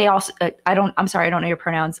 They also, I'm sorry, I don't know your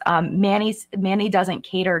pronouns. Manny doesn't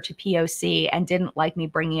cater to POC and didn't like me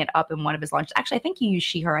bringing it up in one of his launches. Actually, I think you used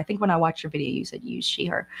she, her. I think when I watched your video, you said you used she,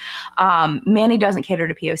 her. Manny doesn't cater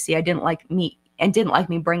to POC. Didn't like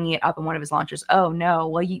me bringing it up in one of his launches. Oh no.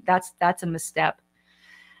 Well, that's a misstep.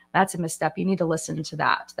 That's a misstep. You need to listen to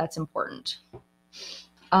that. That's important.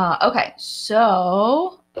 Okay.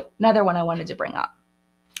 So another one I wanted to bring up.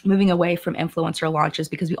 Moving away from influencer launches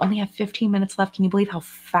because we only have 15 minutes left. Can you believe how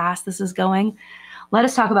fast this is going? Let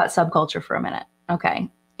us talk about subculture for a minute. Okay.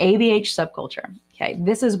 ABH subculture. Okay.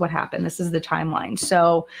 This is what happened. This is the timeline.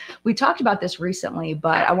 So we talked about this recently,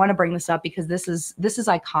 but I want to bring this up because this is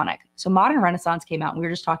iconic. So Modern Renaissance came out and we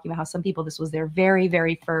were just talking about how some people, this was their very,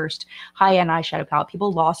 very first high-end eyeshadow palette.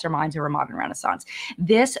 People lost their minds over Modern Renaissance.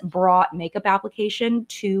 This brought makeup application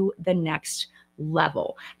to the next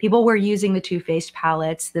level. People were using the Too Faced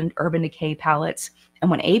palettes, the Urban Decay palettes. And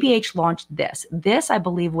when ABH launched this I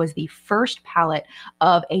believe was the first palette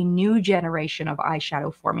of a new generation of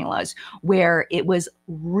eyeshadow formulas where it was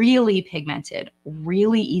really pigmented,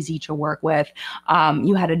 really easy to work with.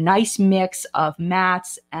 You had a nice mix of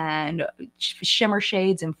mattes and shimmer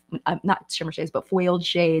shades and not shimmer shades, but foiled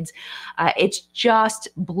shades. It's just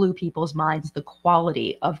blew people's minds, the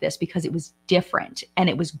quality of this, because it was different and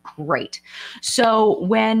it was great. So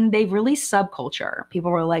when they released Subculture, people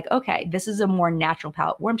were like, okay, this is a more natural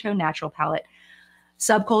palette, warm tone natural palette.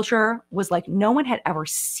 Subculture was like, no one had ever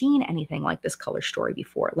seen anything like this color story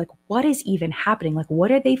before. Like, what is even happening? Like, what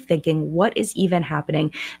are they thinking? What is even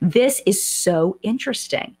happening? This is so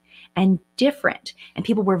interesting and different. And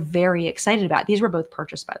people were very excited about it. These were both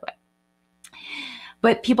purchased, by the way.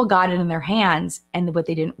 But people got it in their hands, and what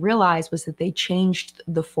they didn't realize was that they changed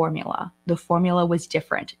the formula. The formula was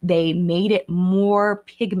different. They made it more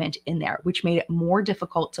pigment in there, which made it more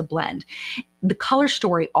difficult to blend. The color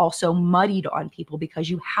story also muddied on people because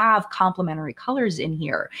you have complementary colors in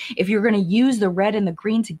here. If you're going to use the red and the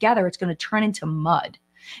green together, it's going to turn into mud,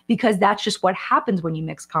 because that's just what happens when you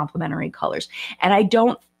mix complementary colors. And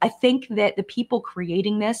I think that the people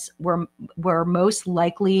creating this were most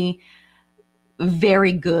likely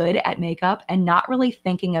very good at makeup and not really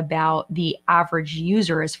thinking about the average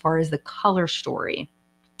user as far as the color story.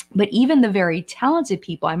 But even the very talented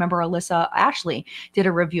people, I remember Alyssa Ashley did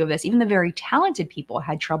a review of this, even the very talented people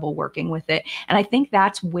had trouble working with it. And I think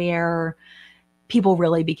that's where people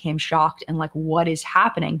really became shocked and like, what is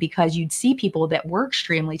happening? Because you'd see people that were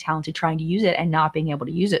extremely talented trying to use it and not being able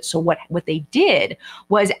to use it. So what they did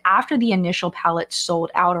was, after the initial palette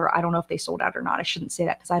sold out, or I don't know if they sold out or not, I shouldn't say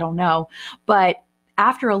that because I don't know, but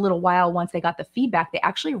after a little while, once they got the feedback, they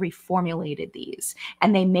actually reformulated these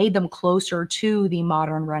and they made them closer to the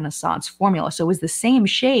Modern Renaissance formula. So it was the same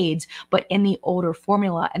shades, but in the older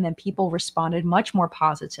formula. And then people responded much more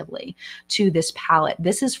positively to this palette.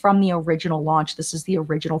 This is from the original launch. This is the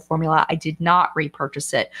original formula. I did not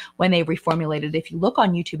repurchase it when they reformulated. If you look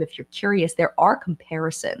on YouTube, if you're curious, there are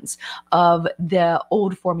comparisons of the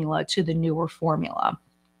old formula to the newer formula.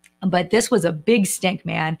 But this was a big stink,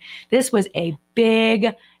 man. This was a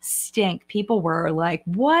big stink. People were like,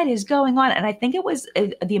 what is going on? And I think it was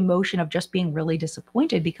the emotion of just being really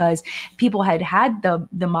disappointed, because people had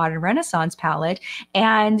the Modern Renaissance palette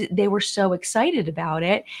and they were so excited about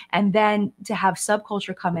it. And then to have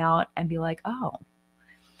Subculture come out and be like, oh,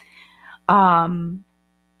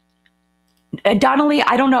 Donnelly,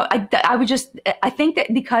 I don't know. I think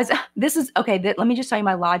that because this is, okay, let me just tell you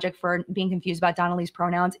my logic for being confused about Donnelly's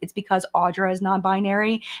pronouns. It's because Audra is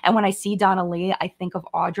non-binary. And when I see Donnelly, I think of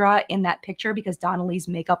Audra in that picture, because Donnelly's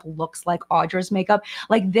makeup looks like Audra's makeup.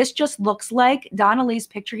 Like, this just looks like Donnelly's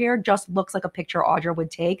picture here just looks like a picture Audra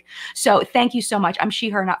would take. So thank you so much. I'm she,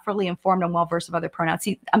 her, not fully informed and well-versed of other pronouns.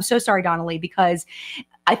 See, I'm so sorry, Donnelly, because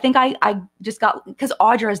I think I just got, because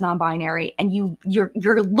Audra is non-binary, and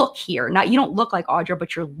your look here, not, you don't look like Audra,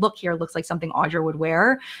 but your look here looks like something Audra would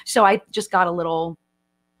wear. So I just got a little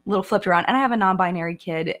flipped around, and I have a non-binary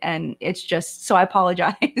kid, and it's just, so I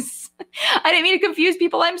apologize. I didn't mean to confuse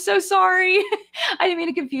people. I'm so sorry. I didn't mean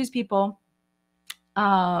to confuse people.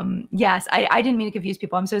 Yes, I didn't mean to confuse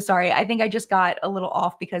people. I'm so sorry. I think I just got a little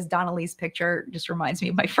off because Donnelly's picture just reminds me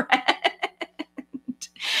of my friend.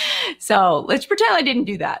 So let's pretend I didn't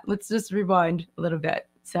do that. Let's just rewind a little bit.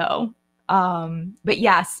 So, but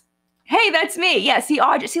yes. Hey, that's me. Yeah, see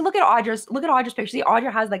Audra. See, look at Audra's picture. See,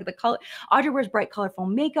 Audra has like the color. Audra wears bright, colorful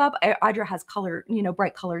makeup. Audra has color,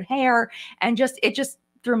 bright colored hair, and it just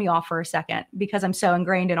threw me off for a second because I'm so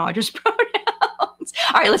ingrained in Audra's pronouns.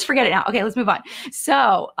 All right, let's forget it now. Okay, let's move on.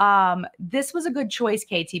 So, this was a good choice,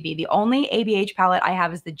 KTB. The only ABH palette I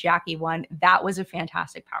have is the Jackie one. That was a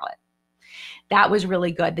fantastic palette. That was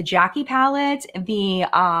really good. The Jackie palette,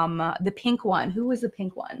 the pink one. Who was the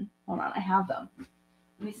pink one? Hold on, I have them.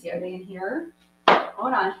 Let me see. Are they in here?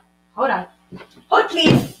 Hold on. Hold on. Hold,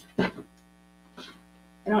 please. I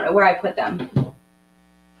don't know where I put them.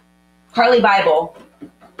 Carly Bible.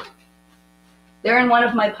 They're in one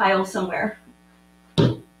of my piles somewhere.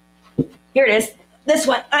 Here it is. This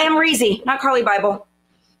one. I am Reezy, not Carly Bible.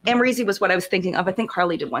 Amrezy was what I was thinking of. I think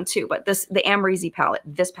Carly did one too, but the Amrezy palette,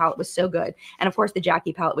 this palette was so good. And of course the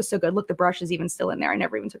Jackie palette was so good. Look, the brush is even still in there. I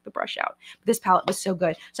never even took the brush out. But this palette was so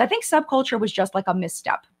good. So I think Subculture was just like a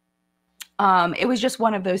misstep. It was just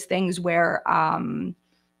one of those things where,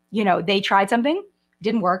 you know, they tried something,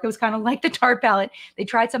 didn't work. It was kind of like the Tarte palette. They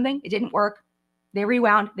tried something, it didn't work. They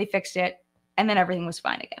rewound, they fixed it, and then everything was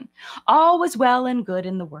fine again. All was well and good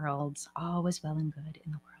in the world. All was well and good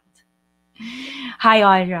in the world. Hi,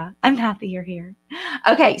 Audra. I'm happy you're here.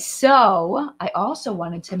 Okay, so I also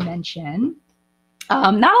wanted to mention,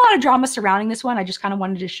 not a lot of drama surrounding this one. I just kind of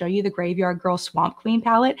wanted to show you the Graveyard Girl Swamp Queen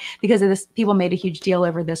palette because of this. People made a huge deal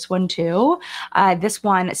over this one too. This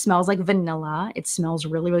one smells like vanilla. It smells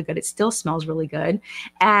really, really good. It still smells really good.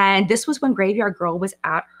 And this was when Graveyard Girl was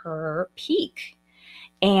at her peak.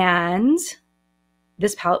 And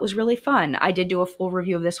this palette was really fun. I did do a full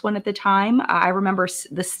review of this one at the time. I remember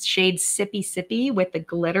the shade Sippy Sippy with the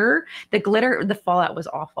glitter. The fallout was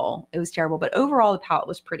awful. It was terrible. But overall, the palette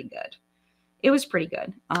was pretty good. It was pretty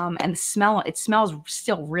good. And the smell, it smells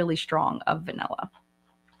still really strong of vanilla.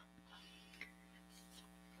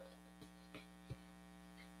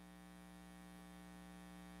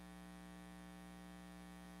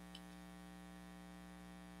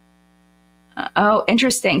 Oh,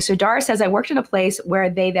 interesting. So Dara says, I worked in a place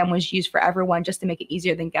where they then was used for everyone just to make it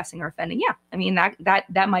easier than guessing or offending. Yeah, I mean,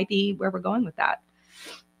 that might be where we're going with that.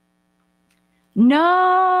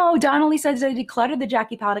 No, Donnelly says I decluttered the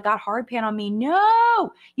Jackie palette. It got hard pan on me.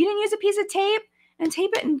 No, you didn't use a piece of tape and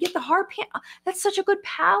tape it and get the hard pan. That's such a good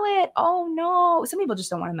palette. Oh no. Some people just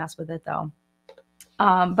don't want to mess with it though.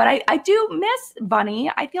 But I do miss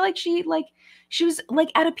Bunny. I feel like she was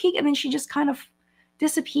like at a peak and then she just kind of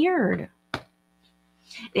disappeared.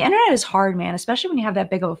 The internet is hard, man, especially when you have that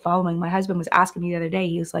big of a following. My husband was asking me the other day,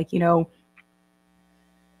 he was like, you know,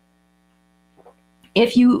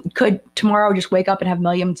 if you could tomorrow just wake up and have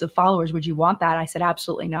millions of followers, would you want that? I said,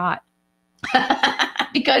 absolutely not.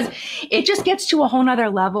 Because it just gets to a whole nother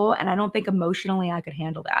level. And I don't think emotionally I could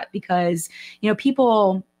handle that because, you know,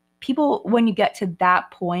 people, when you get to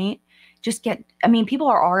that point, people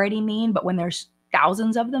are already mean, but when there's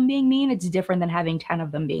thousands of them being mean, it's different than having 10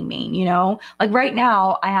 of them being mean, you know? Like right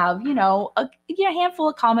now I have, you know, a handful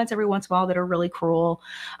of comments every once in a while that are really cruel.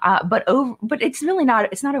 But it's really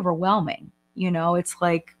not, it's not overwhelming. You know, it's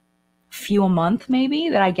like few a month maybe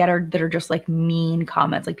that I get that are just like mean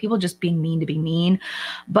comments, like people just being mean to be mean,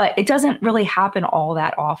 but it doesn't really happen all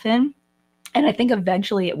that often. And I think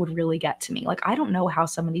eventually it would really get to me. Like, I don't know how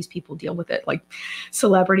some of these people deal with it, like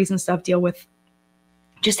celebrities and stuff deal with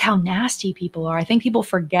just how nasty people are. I think people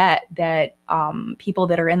forget that people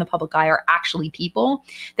that are in the public eye are actually people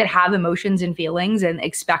that have emotions and feelings and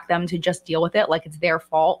expect them to just deal with it like it's their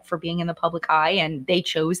fault for being in the public eye and they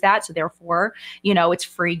chose that. So therefore, you know, it's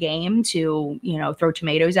free game to, you know, throw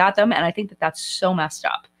tomatoes at them. And I think that that's so messed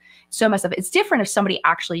up. So messed up. It's different if somebody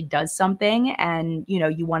actually does something and, you know,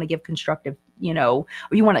 you want to give constructive, you know,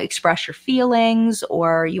 or you want to express your feelings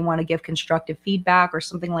or you want to give constructive feedback or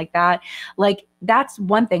something like that. Like that's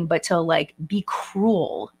one thing, but to like be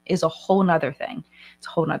cruel is a whole nother thing. It's a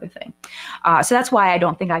whole nother thing. So that's why I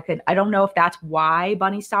don't think I could, I don't know if that's why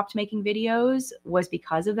Bunny stopped making videos was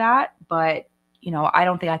because of that. But, you know, I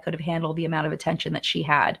don't think I could have handled the amount of attention that she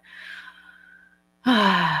had,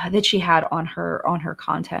 on her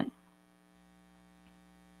content.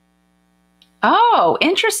 Oh,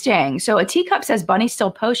 interesting. So a teacup says Bunny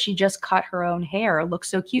still posts. She just cut her own hair. Looks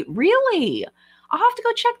so cute. Really? I'll have to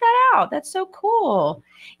go check that out. That's so cool.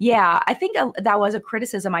 Yeah, I think that was a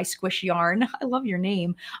criticism. I squish yarn. I love your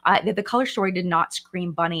name. That the color story did not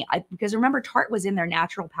scream Bunny. Because remember, Tarte was in their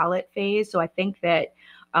natural palette phase. So I think that,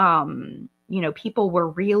 you know, people were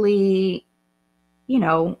really, you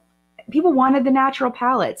know, people wanted the natural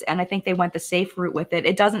palettes. And I think they went the safe route with it.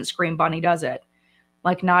 It doesn't scream Bunny, does it?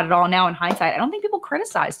 Like not at all now in hindsight. I don't think people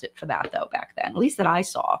criticized it for that though back then, at least that I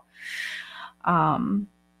saw.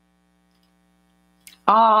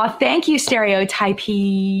 Thank you,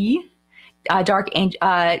 Stereotypey. Dark Angel,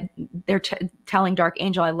 they're telling Dark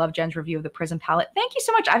Angel, I love Jen's review of the Prism palette. Thank you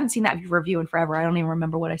so much. I haven't seen that review in forever. I don't even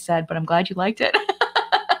remember what I said, but I'm glad you liked it.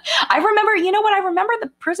 I remember, you know what? I remember the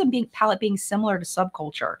Prism palette being similar to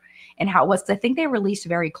Subculture and how it was. I think they released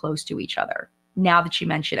very close to each other. now that you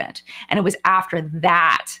mention it. And it was after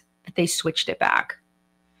that that they switched it back.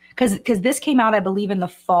 Because this came out, I believe, in the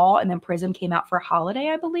fall, and then Prism came out for holiday,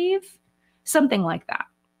 I believe. Something like that.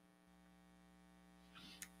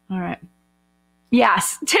 All right.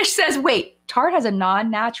 Yes. Tish says, wait, Tarte has a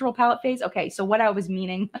non-natural palette phase? Okay, so what I was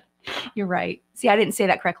meaning, you're right. See, I didn't say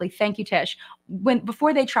that correctly. Thank you, Tish.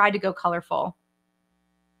 Before they tried to go colorful,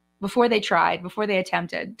 before they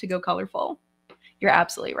attempted to go colorful, you're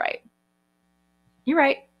absolutely right. You're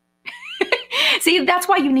right. See, that's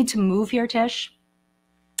why you need to move here, Tish.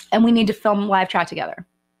 And we need to film live chat together.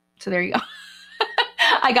 So there you go.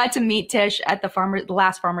 I got to meet Tish at the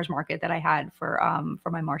last farmer's market that I had for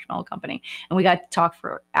my marshmallow company. And we got to talk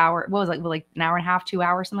for an hour. What was it, like an hour and a half, 2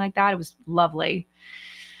 hours, something like that. It was lovely.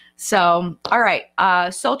 So, all right.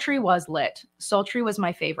 Sultry was lit. Sultry was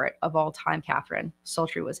my favorite of all time, Catherine.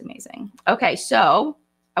 Sultry was amazing. Okay, so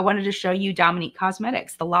I wanted to show you Dominique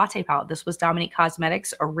Cosmetics, the Latte palette. This was Dominique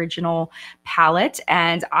Cosmetics' original palette,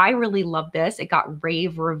 and I really love this. It got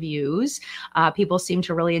rave reviews. People seem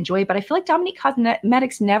to really enjoy it, but I feel like Dominique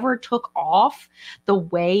Cosmetics never took off the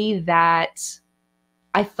way that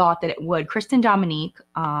I thought that it would. Kristen Dominique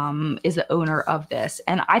is the owner of this,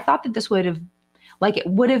 and I thought that this would have it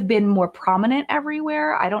would have been more prominent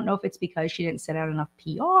everywhere. I don't know if it's because she didn't send out enough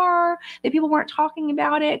PR that people weren't talking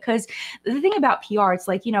about it. Because the thing about PR, it's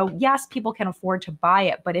like, you know, yes, people can afford to buy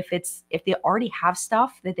it, but if they already have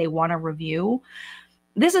stuff that they want to review,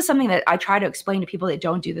 this is something that I try to explain to people that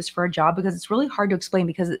don't do this for a job, because it's really hard to explain,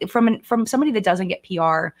 because from somebody that doesn't get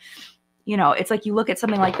PR, you know, it's like you look at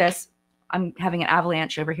something like this. I'm having an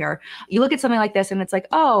avalanche over here. You look at something like this and it's like,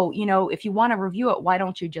 oh, you know, if you want to review it, why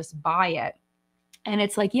don't you just buy it? And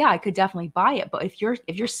it's like, yeah, I could definitely buy it. But if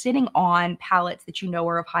you're sitting on palettes that you know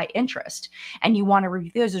are of high interest and you want to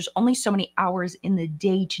review those, there's only so many hours in the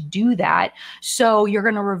day to do that. So you're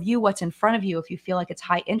going to review what's in front of you if you feel like it's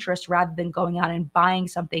high interest, rather than going out and buying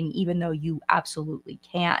something, even though you absolutely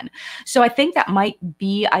can. So I think that might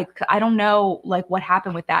be, I don't know like what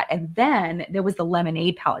happened with that. And then there was the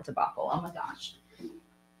lemonade palette debacle. Oh my gosh.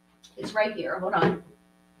 It's right here. Hold on.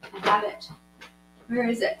 I have it. Where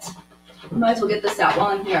is it? Might as well get this out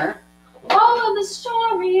while I'm here. All of the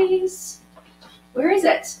stories. Where is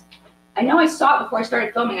it? I know I saw it before I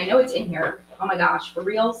started filming. I know it's in here. Oh my gosh, for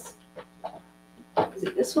reals? Is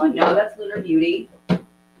it this one? No, that's Lunar Beauty.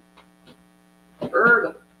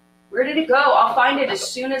 Where did it go? I'll find it as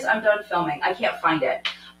soon as I'm done filming. I can't find it.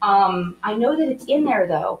 I know that it's in there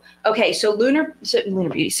though. Okay, so Lunar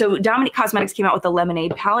Beauty. So Dominique Cosmetics came out with the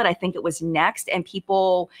lemonade palette. I think it was next, and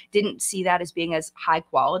people didn't see that as being as high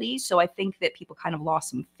quality. So I think that people kind of lost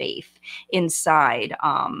some faith inside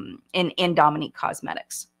in Dominique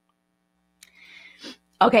Cosmetics.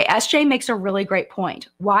 Okay, SJ makes a really great point.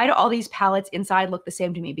 Why do all these palettes inside look the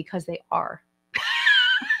same to me? Because they are.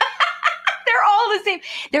 They're all the same.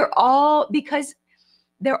 They're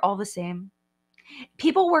all the same.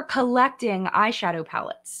 People were collecting eyeshadow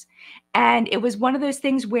palettes, and it was one of those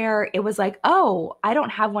things where it was like, oh, I don't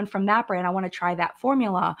have one from that brand. I want to try that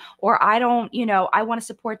formula. Or I don't, you know, I want to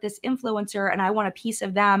support this influencer and I want a piece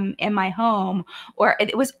of them in my home. Or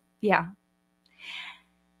it was, yeah.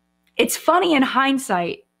 It's funny in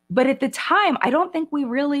hindsight, but at the time, I don't think we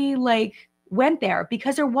really went there,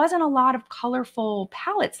 because there wasn't a lot of colorful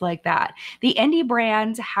palettes like that. The indie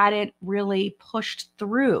brands hadn't really pushed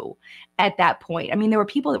through at that point. I mean, there were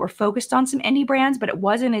people that were focused on some indie brands, but it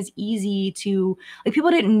wasn't as easy to,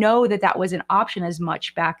 people didn't know that that was an option as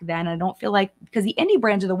much back then. I don't feel like, because the indie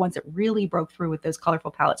brands are the ones that really broke through with those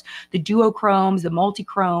colorful palettes, the duochromes, the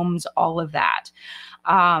multichromes, all of that.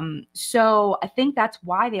 So I think that's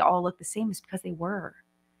why they all look the same, is because they were.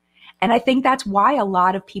 And I think that's why a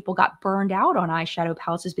lot of people got burned out on eyeshadow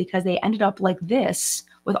palettes, is because they ended up like this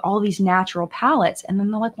with all these natural palettes. And then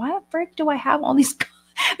they're like, why the frick do I have all these?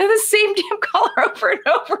 They're the same damn color over and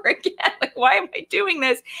over again. Like, why am I doing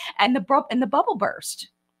this? And the bubble burst.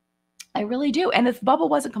 I really do. And if the bubble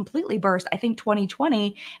wasn't completely burst, I think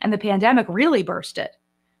 2020 and the pandemic really burst it.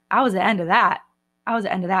 I was the end of that.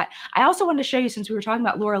 I also wanted to show you, since we were talking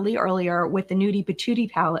about Laura Lee earlier with the Nudie Patootie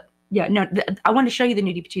palette. Yeah, no, I wanted to show you the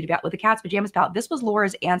Nudie Patootie palette with the Cat's Pajamas palette. This was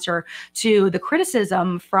Laura's answer to the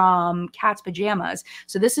criticism from Cat's Pajamas.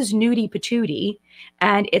 So this is Nudie Patootie,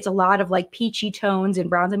 and it's a lot of like peachy tones and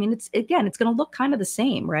browns. I mean, it's going to look kind of the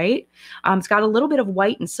same, right? It's got a little bit of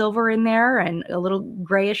white and silver in there and a little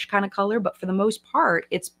grayish kind of color, but for the most part,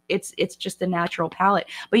 it's just a natural palette.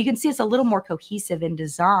 But you can see it's a little more cohesive in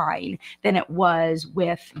design than it was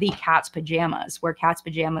with the Cat's Pajamas, where Cat's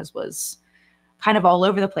Pajamas was kind of all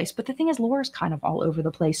over the place. But the thing is, Laura's kind of all over the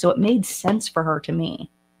place. So it made sense for her to me.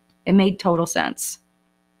 It made total sense.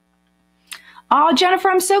 Oh, Jennifer,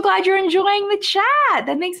 I'm so glad you're enjoying the chat.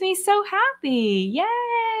 That makes me so happy.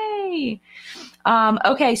 Yay.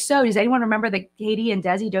 Okay, so does anyone remember the Katie and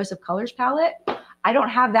Desi Dose of Colors palette? I don't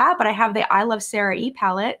have that, but I have the I Love Sarah E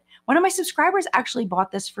palette. One of my subscribers actually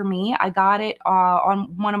bought this for me. I got it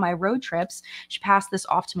on one of my road trips. She passed this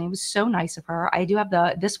off to me. It was so nice of her. I do have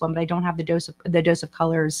this one, but I don't have the Dose of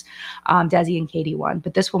Colors Desi and Katie one.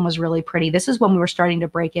 But this one was really pretty. This is when we were starting to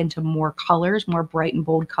break into more colors, more bright and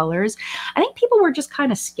bold colors. I think people were just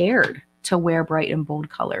kind of scared to wear bright and bold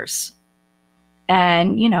colors.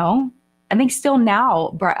 And, you know, I think still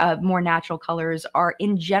now more natural colors are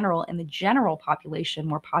in general, in the general population,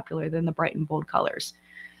 more popular than the bright and bold colors.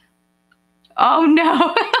 Oh no.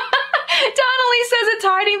 Donnelly says it's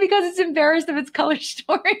hiding because it's embarrassed of its color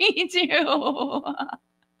story too.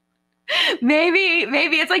 Maybe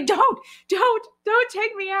it's like, don't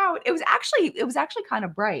take me out. It was actually kind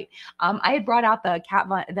of bright. I had brought out the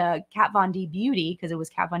Kat Von D Beauty because it was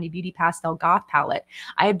Kat Von D Beauty Pastel Goth palette.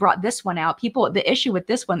 I had brought this one out. The issue with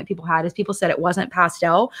this one that people had is people said it wasn't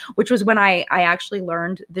pastel, which was when I actually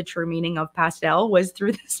learned the true meaning of pastel was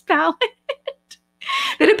through this palette.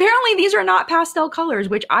 That apparently these are not pastel colors,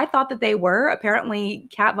 which I thought that they were. Apparently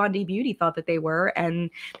Kat Von D Beauty thought that they were,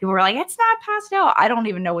 and people were like, it's not pastel. I don't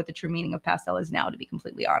even know what the true meaning of pastel is now, to be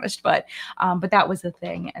completely honest, but that was the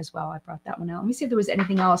thing as well. I brought that one out. Let me see if there was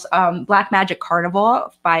anything else. Black Magic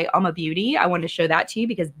Carnival by Beauty. I wanted to show that to you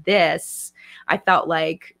because this, I felt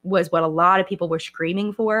like, was what a lot of people were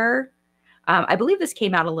screaming for. I believe this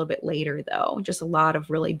came out a little bit later, though. Just a lot of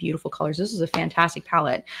really beautiful colors. This is a fantastic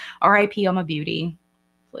palette. R.I.P. Beauty.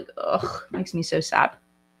 Like, ugh, makes me so sad.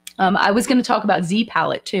 I was going to talk about Z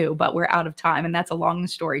palette too, but we're out of time, and that's a long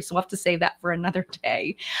story, so we'll have to save that for another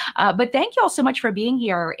day. But thank you all so much for being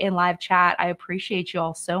here in live chat. I appreciate you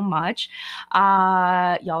all so much.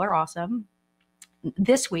 Y'all are awesome.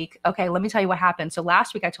 This week, okay, let me tell you what happened. So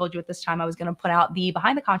last week I told you at this time I was going to put out the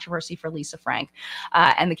Behind the Controversy for Lisa Frank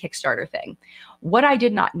and the Kickstarter thing. What I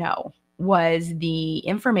did not know was the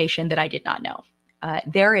information that I did not know.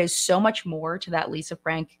 There is so much more to that Lisa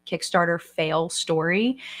Frank Kickstarter fail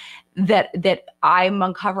story that I'm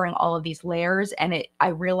uncovering all of these layers, and I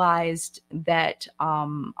realized that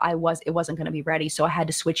it wasn't going to be ready, so I had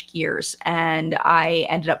to switch gears, and I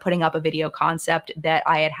ended up putting up a video concept that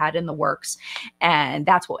I had in the works, and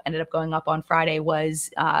that's what ended up going up on Friday was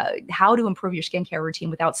how to improve your skincare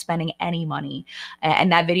routine without spending any money,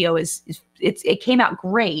 and that video it came out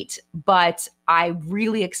great, but I'm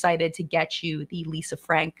really excited to get you the Lisa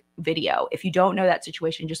Frank video. If you don't know that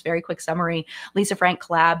situation, just very quick summary. Lisa Frank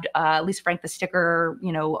collabed, Lisa Frank, the sticker,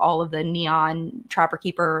 you know, all of the neon Trapper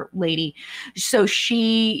Keeper lady. So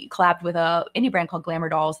she collabed with a indie brand called Glamour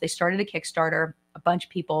Dolls. They started a Kickstarter. A bunch of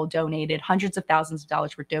people donated, hundreds of thousands of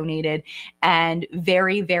dollars were donated, and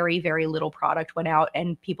very, very, very little product went out,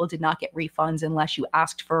 and people did not get refunds unless you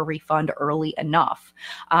asked for a refund early enough.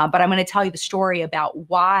 But I'm going to tell you the story about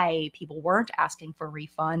why people weren't asking for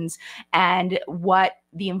refunds and what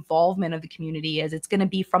the involvement of the community is. It's going to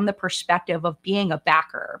be from the perspective of being a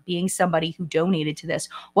backer, being somebody who donated to this.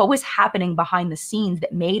 What was happening behind the scenes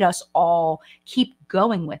that made us all keep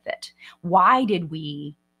going with it? Why did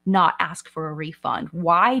we not ask for a refund?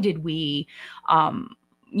 Why did we,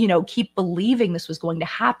 keep believing this was going to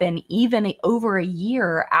happen even over a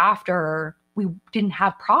year after we didn't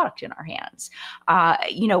have product in our hands?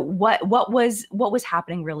 What was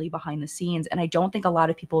happening really behind the scenes? And I don't think a lot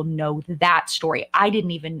of people know that story. I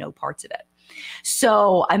didn't even know parts of it.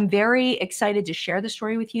 So I'm very excited to share the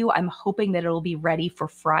story with you. I'm hoping that it'll be ready for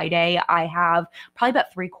Friday. I have probably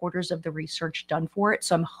about 3/4 of the research done for it.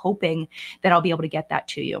 So I'm hoping that I'll be able to get that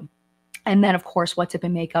to you. And then, of course, What's Up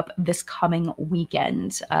and Makeup this coming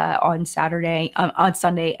weekend on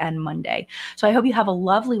Sunday and Monday. So I hope you have a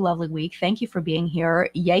lovely, lovely week. Thank you for being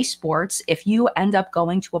here. Yay sports. If you end up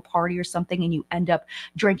going to a party or something and you end up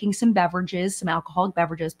drinking some beverages, some alcoholic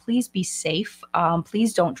beverages, please be safe.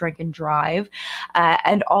 Please don't drink and drive.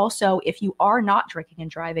 And also, if you are not drinking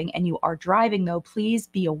and driving and you are driving, though, please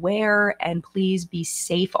be aware and please be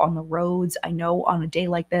safe on the roads. I know on a day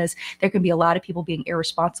like this, there can be a lot of people being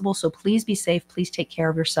irresponsible. So please be safe. Please take care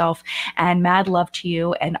of yourself, and mad love to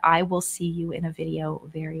you. And I will see you in a video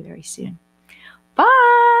very, very soon.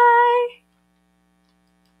 Bye.